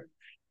there.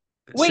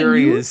 Wait, Sure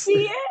you is.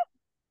 see it?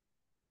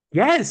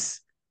 Yes.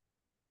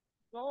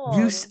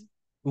 You God.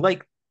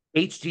 like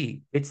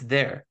HD. It's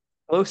there.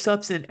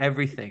 Close-ups and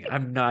everything.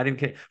 I'm not even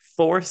kidding.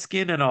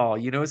 Foreskin and all.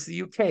 You know, it's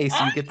the UK,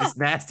 so you get Ah! this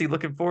nasty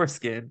looking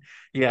foreskin.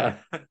 Yeah.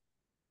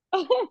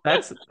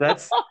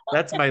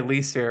 That's my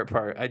least favorite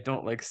part. I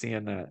don't like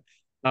seeing that.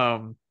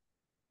 Um,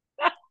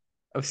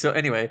 so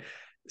anyway,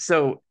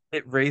 so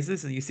it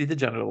raises and you see the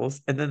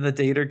genitals, and then the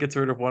dater gets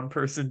rid of one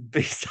person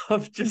based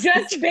off just the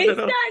Just based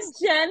genitals. on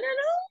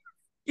genitals?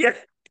 Yeah.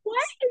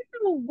 What in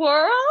the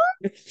world?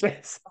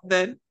 Yes. And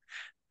then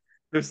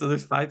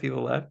there's five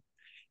people left.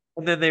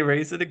 And then they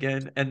raise it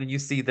again, and then you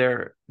see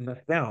their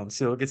neck down.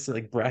 So it gets to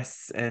like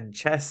breasts and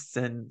chests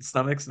and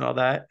stomachs and all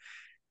that.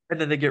 And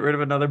then they get rid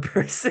of another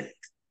person.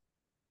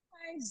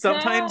 My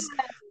God.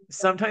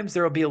 Sometimes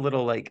there'll be a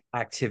little like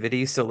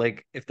activity. So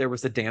like if there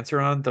was a dancer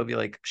on, they'll be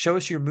like, show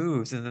us your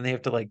moves, and then they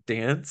have to like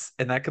dance,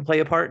 and that could play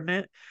a part in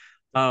it.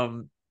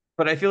 Um,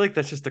 but I feel like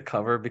that's just a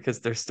cover because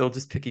they're still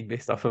just picking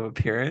based off of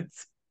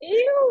appearance.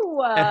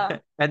 Ew.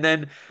 And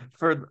then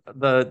for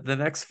the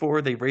next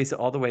four, they raise it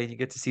all the way, and you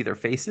get to see their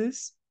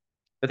faces,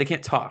 but they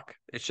can't talk.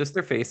 It's just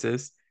their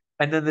faces.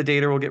 And then the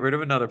dater will get rid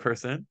of another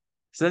person.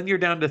 So then you're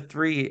down to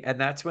three, and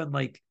that's when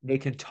like they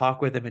can talk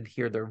with them and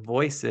hear their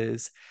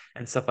voices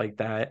and stuff like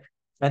that.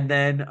 And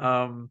then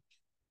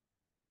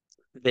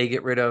they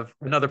get rid of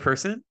another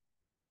person.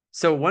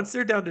 So once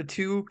they're down to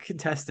two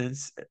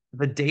contestants,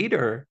 the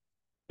dater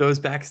goes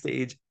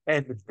backstage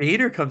and the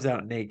dater comes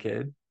out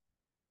naked.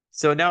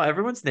 So now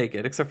everyone's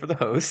naked except for the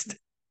host.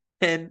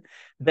 And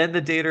then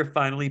the dater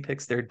finally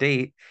picks their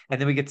date, and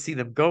then we get to see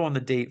them go on the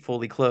date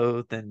fully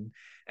clothed and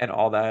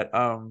all that.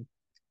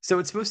 So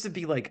it's supposed to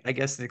be like, I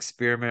guess, an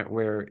experiment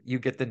where you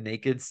get the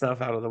naked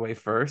stuff out of the way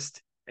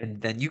first,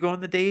 and then you go on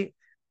the date.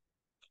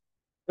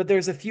 But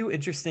there's a few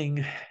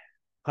interesting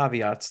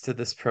caveats to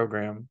this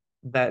program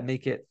that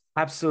make it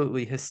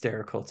absolutely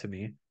hysterical to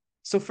me.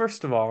 So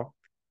first of all,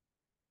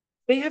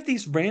 they have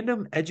these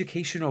random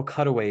educational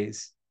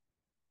cutaways,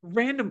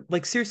 random,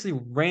 like seriously,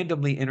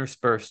 randomly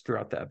interspersed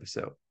throughout the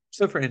episode.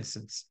 So, for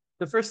instance,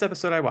 the first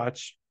episode I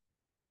watched,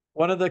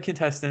 one of the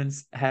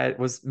contestants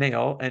was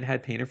male and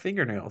had painted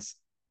fingernails,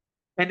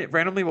 and it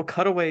randomly will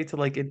cut away to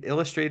like an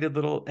illustrated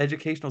little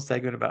educational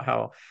segment about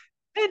how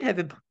men have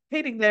been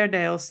painting their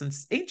nails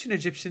since ancient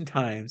Egyptian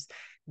times.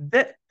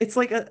 That it's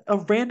like a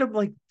random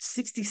like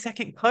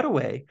 60-second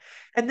cutaway.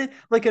 And then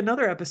like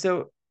another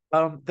episode,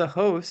 the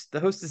host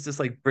is this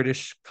like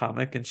British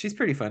comic, and she's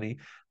pretty funny.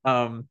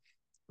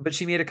 But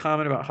she made a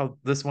comment about how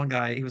this one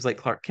guy, he was like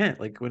Clark Kent.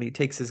 Like when he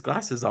takes his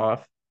glasses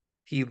off,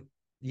 he,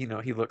 he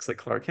looks like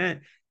Clark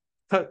Kent.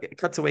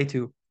 Cuts away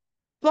to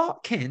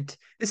Clark Kent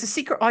is the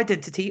secret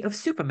identity of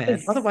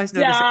Superman, otherwise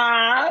known as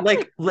Stop.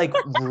 like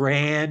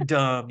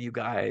random, you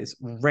guys,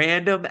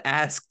 random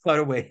ass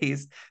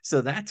cutaways.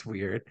 So that's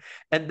weird.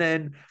 And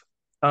then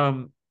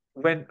um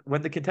when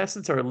the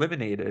contestants are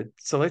eliminated,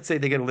 so let's say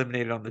they get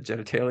eliminated on the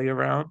genitalia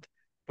round,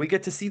 we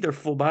get to see their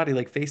full body,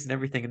 like face and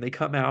everything, and they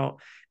come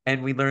out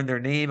and we learn their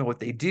name and what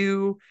they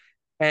do.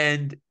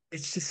 And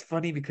it's just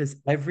funny because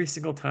every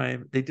single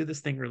time they do this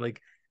thing where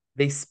like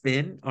they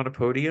spin on a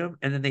podium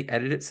and then they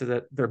edit it so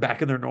that they're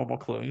back in their normal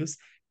clothes.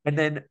 And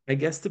then I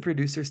guess the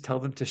producers tell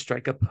them to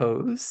strike a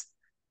pose.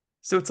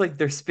 So it's like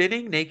they're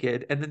spinning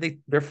naked and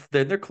then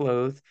they're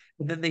clothed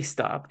and then they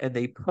stop and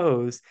they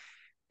pose.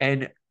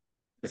 And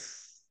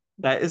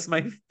that is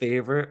my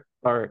favorite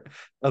part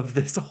of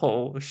this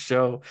whole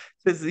show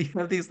because you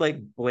have these like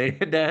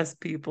bland ass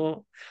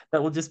people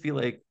that will just be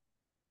like,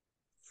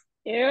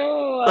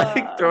 Ew.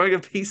 like throwing a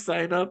peace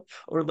sign up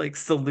or like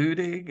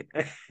saluting.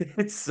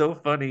 It's so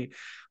funny.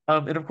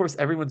 And of course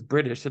everyone's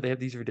British, so they have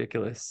these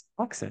ridiculous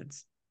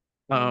accents.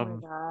 Oh my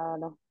Um,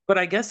 God. but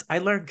I guess I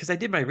learned because I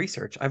did my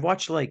research. I've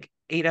watched like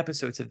 8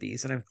 episodes of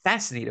these and I'm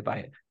fascinated by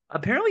it.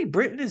 Apparently,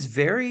 Britain is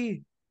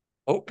very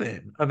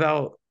open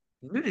about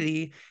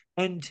nudity,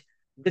 and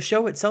the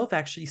show itself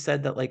actually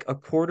said that like a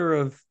quarter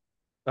of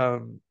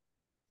um,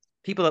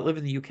 people that live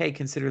in the UK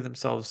consider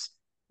themselves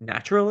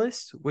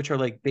naturalists, which are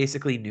like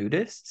basically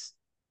nudists,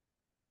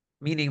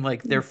 meaning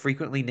like they're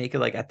frequently naked,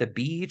 like at the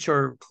beach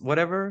or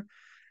whatever.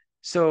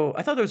 So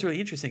I thought that was really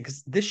interesting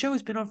because this show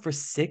has been on for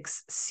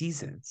 6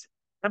 seasons.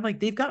 I'm like,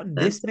 they've gotten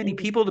That's this many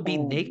people to be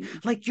naked.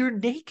 insane. Like, you're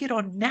naked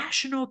on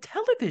national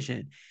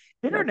television,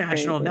 That's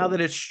international. Now crazy.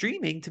 that it's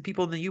streaming to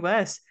people in the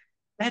US,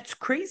 that's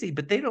crazy.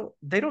 But they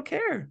don't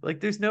care. Like,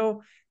 there's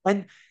no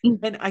and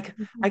and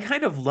I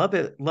kind of love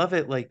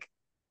it like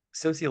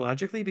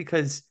sociologically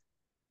because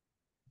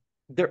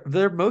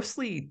they're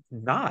mostly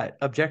not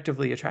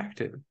objectively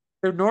attractive.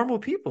 They're normal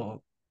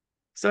people.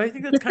 So I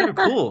think that's kind of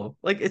cool.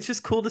 Like it's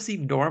just cool to see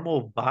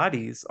normal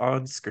bodies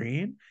on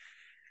screen.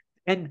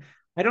 And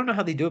I don't know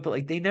how they do it, but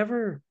like they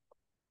never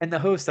and the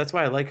host, that's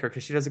why I like her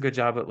because she does a good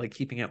job at like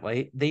keeping it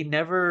light. They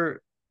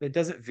never it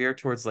doesn't veer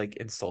towards like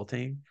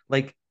insulting.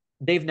 Like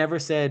they've never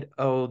said,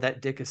 "Oh,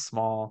 that dick is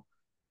small,"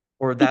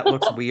 or "That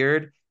looks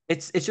weird."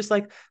 It's just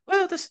like,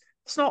 "Well, this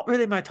it's not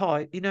really my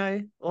type, you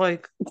know?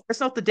 Like it's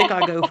not the dick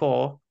I go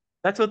for."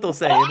 That's what they'll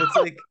say. And it's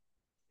like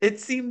it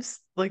seems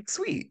like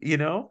sweet, you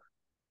know?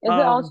 Is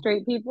it all Um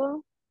straight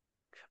people?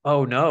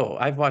 Oh no,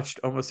 I've watched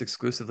almost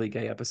exclusively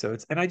gay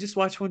episodes, and I just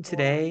watched one Oh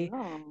today.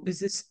 no.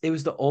 It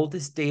was the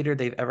oldest dater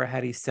they've ever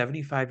had. He's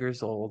 75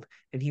 years old,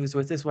 and he was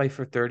with his wife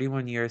for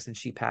 31 years, and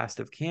she passed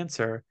of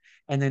cancer.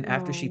 And then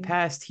after she Oh.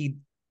 passed, he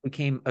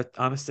became a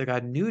honest to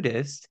God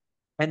nudist,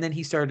 and then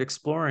he started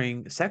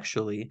exploring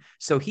sexually.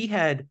 So he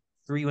had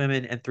 3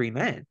 women and 3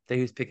 men that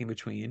he was picking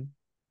between.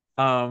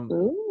 Um,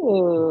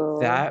 Ooh.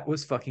 that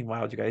was fucking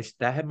wild, you guys.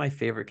 That had my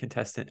favorite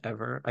contestant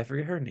ever. I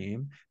forget her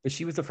name, but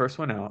she was the first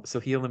one out. So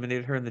he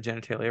eliminated her in the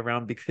genitalia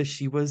round because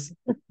she was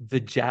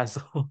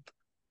bejazzled.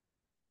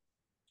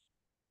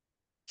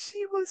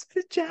 She was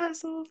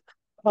bejazzled.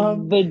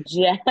 Um,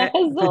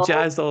 Bejazzle?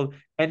 bejazzled.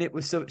 And it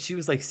was so she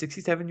was like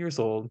 67 years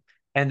old.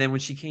 And then when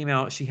she came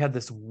out, she had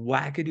this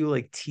wackadoo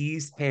like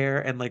teased hair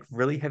and like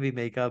really heavy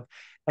makeup.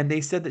 And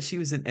they said that she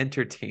was an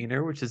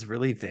entertainer, which is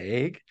really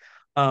vague.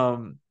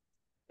 Um,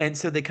 and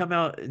so they come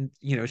out and,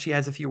 she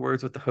has a few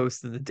words with the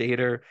host and the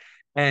dater.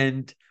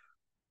 And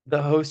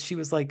the host, she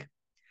was like,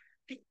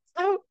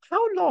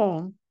 how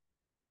long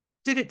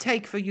did it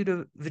take for you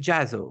to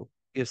vajazzle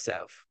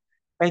yourself?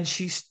 And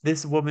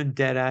this woman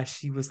dead ass,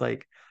 she was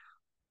like,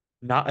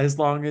 not as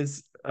long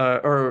as,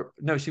 or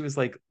no, she was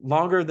like,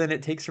 longer than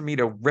it takes for me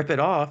to rip it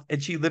off.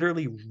 And she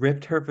literally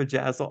ripped her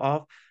vajazzle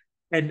off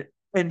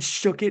and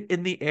shook it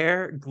in the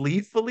air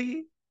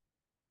gleefully.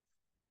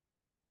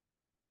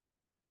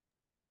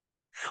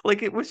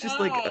 Like it was just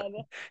like, God.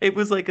 it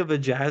was like a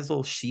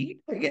vajazzle sheet,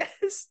 I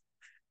guess,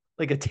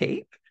 like a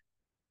tape.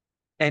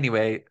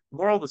 Anyway,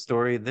 moral of the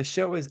story, the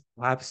show is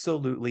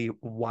absolutely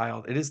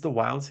wild. It is the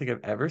wildest thing I've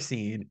ever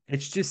seen.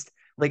 It's just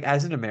like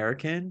as an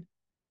American,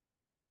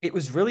 it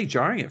was really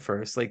jarring at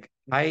first. Like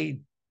I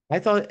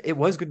thought it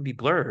was going to be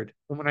blurred.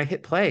 And when I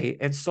hit play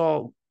and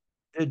saw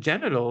the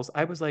genitals,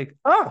 I was like,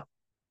 oh,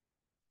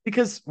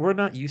 because we're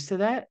not used to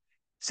that.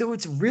 So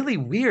it's really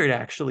weird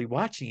actually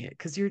watching it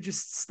because you're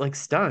just like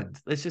stunned.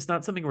 It's just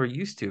not something we're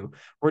used to.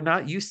 We're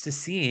not used to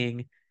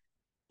seeing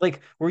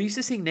like we're used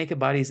to seeing naked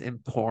bodies in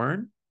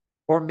porn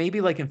or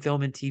maybe like in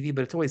film and TV,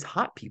 but it's always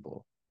hot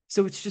people.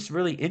 So it's just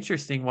really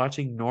interesting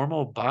watching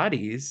normal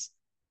bodies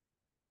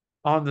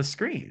on the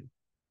screen.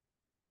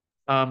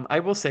 I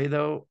will say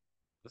though,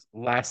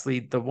 lastly,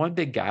 the one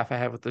big gaffe I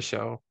have with the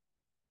show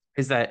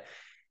is that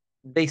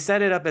they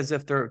set it up as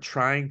if they're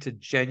trying to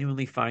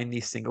genuinely find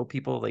these single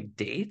people like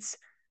dates,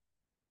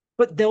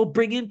 but they'll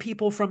bring in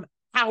people from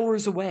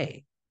hours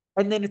away.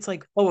 And then it's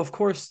like, oh, of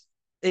course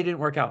it didn't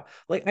work out.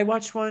 Like I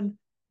watched one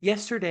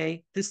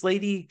yesterday. This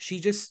lady,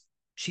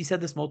 she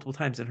said this multiple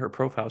times in her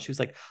profile. She was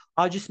like,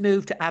 I just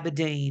moved to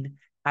Aberdeen.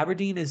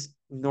 Aberdeen is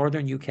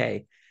northern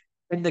UK.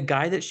 And the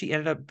guy that she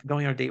ended up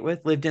going on a date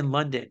with lived in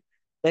London.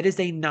 That is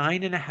a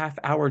 9.5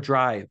 hour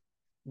drive.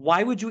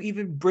 Why would you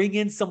even bring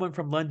in someone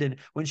from London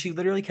when she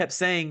literally kept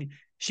saying,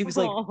 she was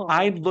like,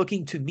 I'm Oh,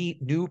 looking to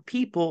meet new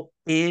people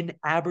in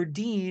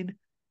Aberdeen.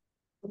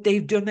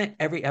 They've done that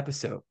every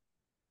episode.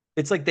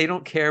 It's like they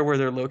don't care where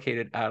they're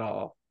located at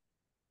all.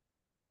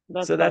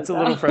 that's So that's a fucked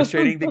little up.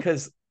 frustrating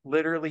because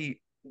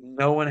literally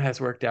no one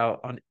has worked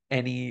out on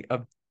any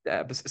of the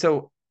episodes.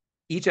 So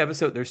each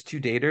episode there's 2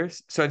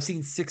 daters. So I've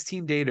seen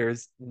 16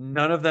 daters.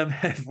 None of them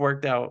have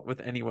worked out with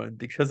anyone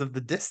because of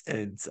the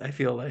distance, I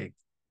feel like.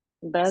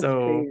 That's So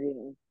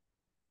crazy.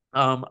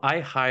 I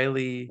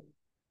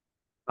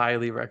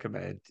highly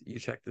recommend you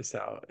check this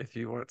out if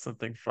you want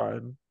something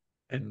fun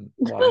and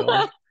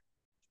wild.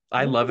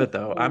 I love it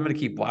though. I'm gonna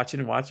keep Interesting. watching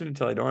and watching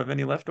until I don't have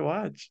any left to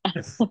watch.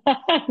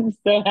 I'm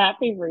so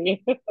happy for you.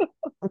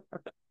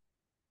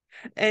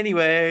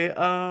 Anyway,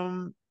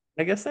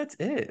 I guess that's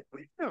it.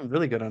 We've been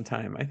really good on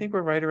time. I think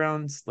we're right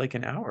around like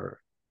an hour.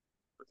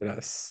 Look at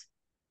us.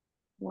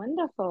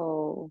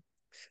 Wonderful.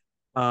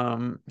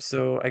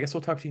 So I guess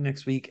we'll talk to you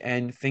next week,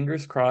 and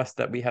fingers crossed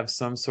that we have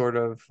some sort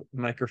of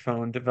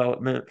microphone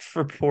development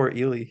for poor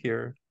Ely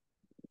here.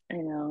 I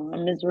know.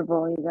 I'm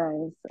miserable, you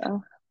guys.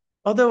 Oh,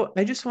 Although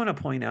I just want to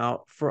point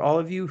out for all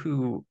of you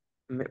who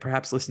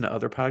perhaps listen to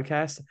other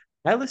podcasts,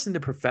 I listen to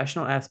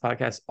professional ass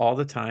podcasts all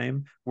the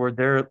time where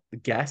their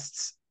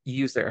guests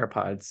use their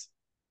AirPods.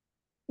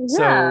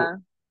 So yeah.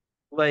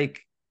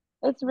 like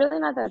It's really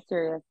not that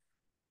serious.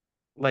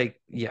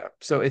 yeah.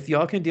 So if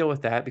y'all can deal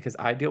with that because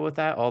I deal with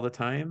that all the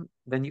time,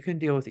 then you can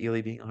deal with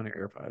Ely being on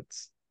her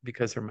AirPods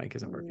because her mic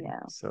isn't working.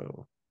 Yeah.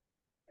 So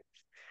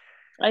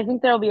I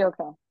think they'll be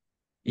okay.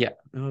 yeah,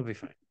 it'll be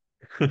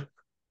fine.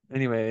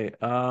 Anyway,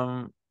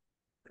 have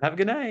a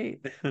good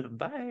night.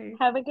 Bye.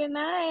 Have a good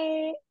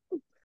night.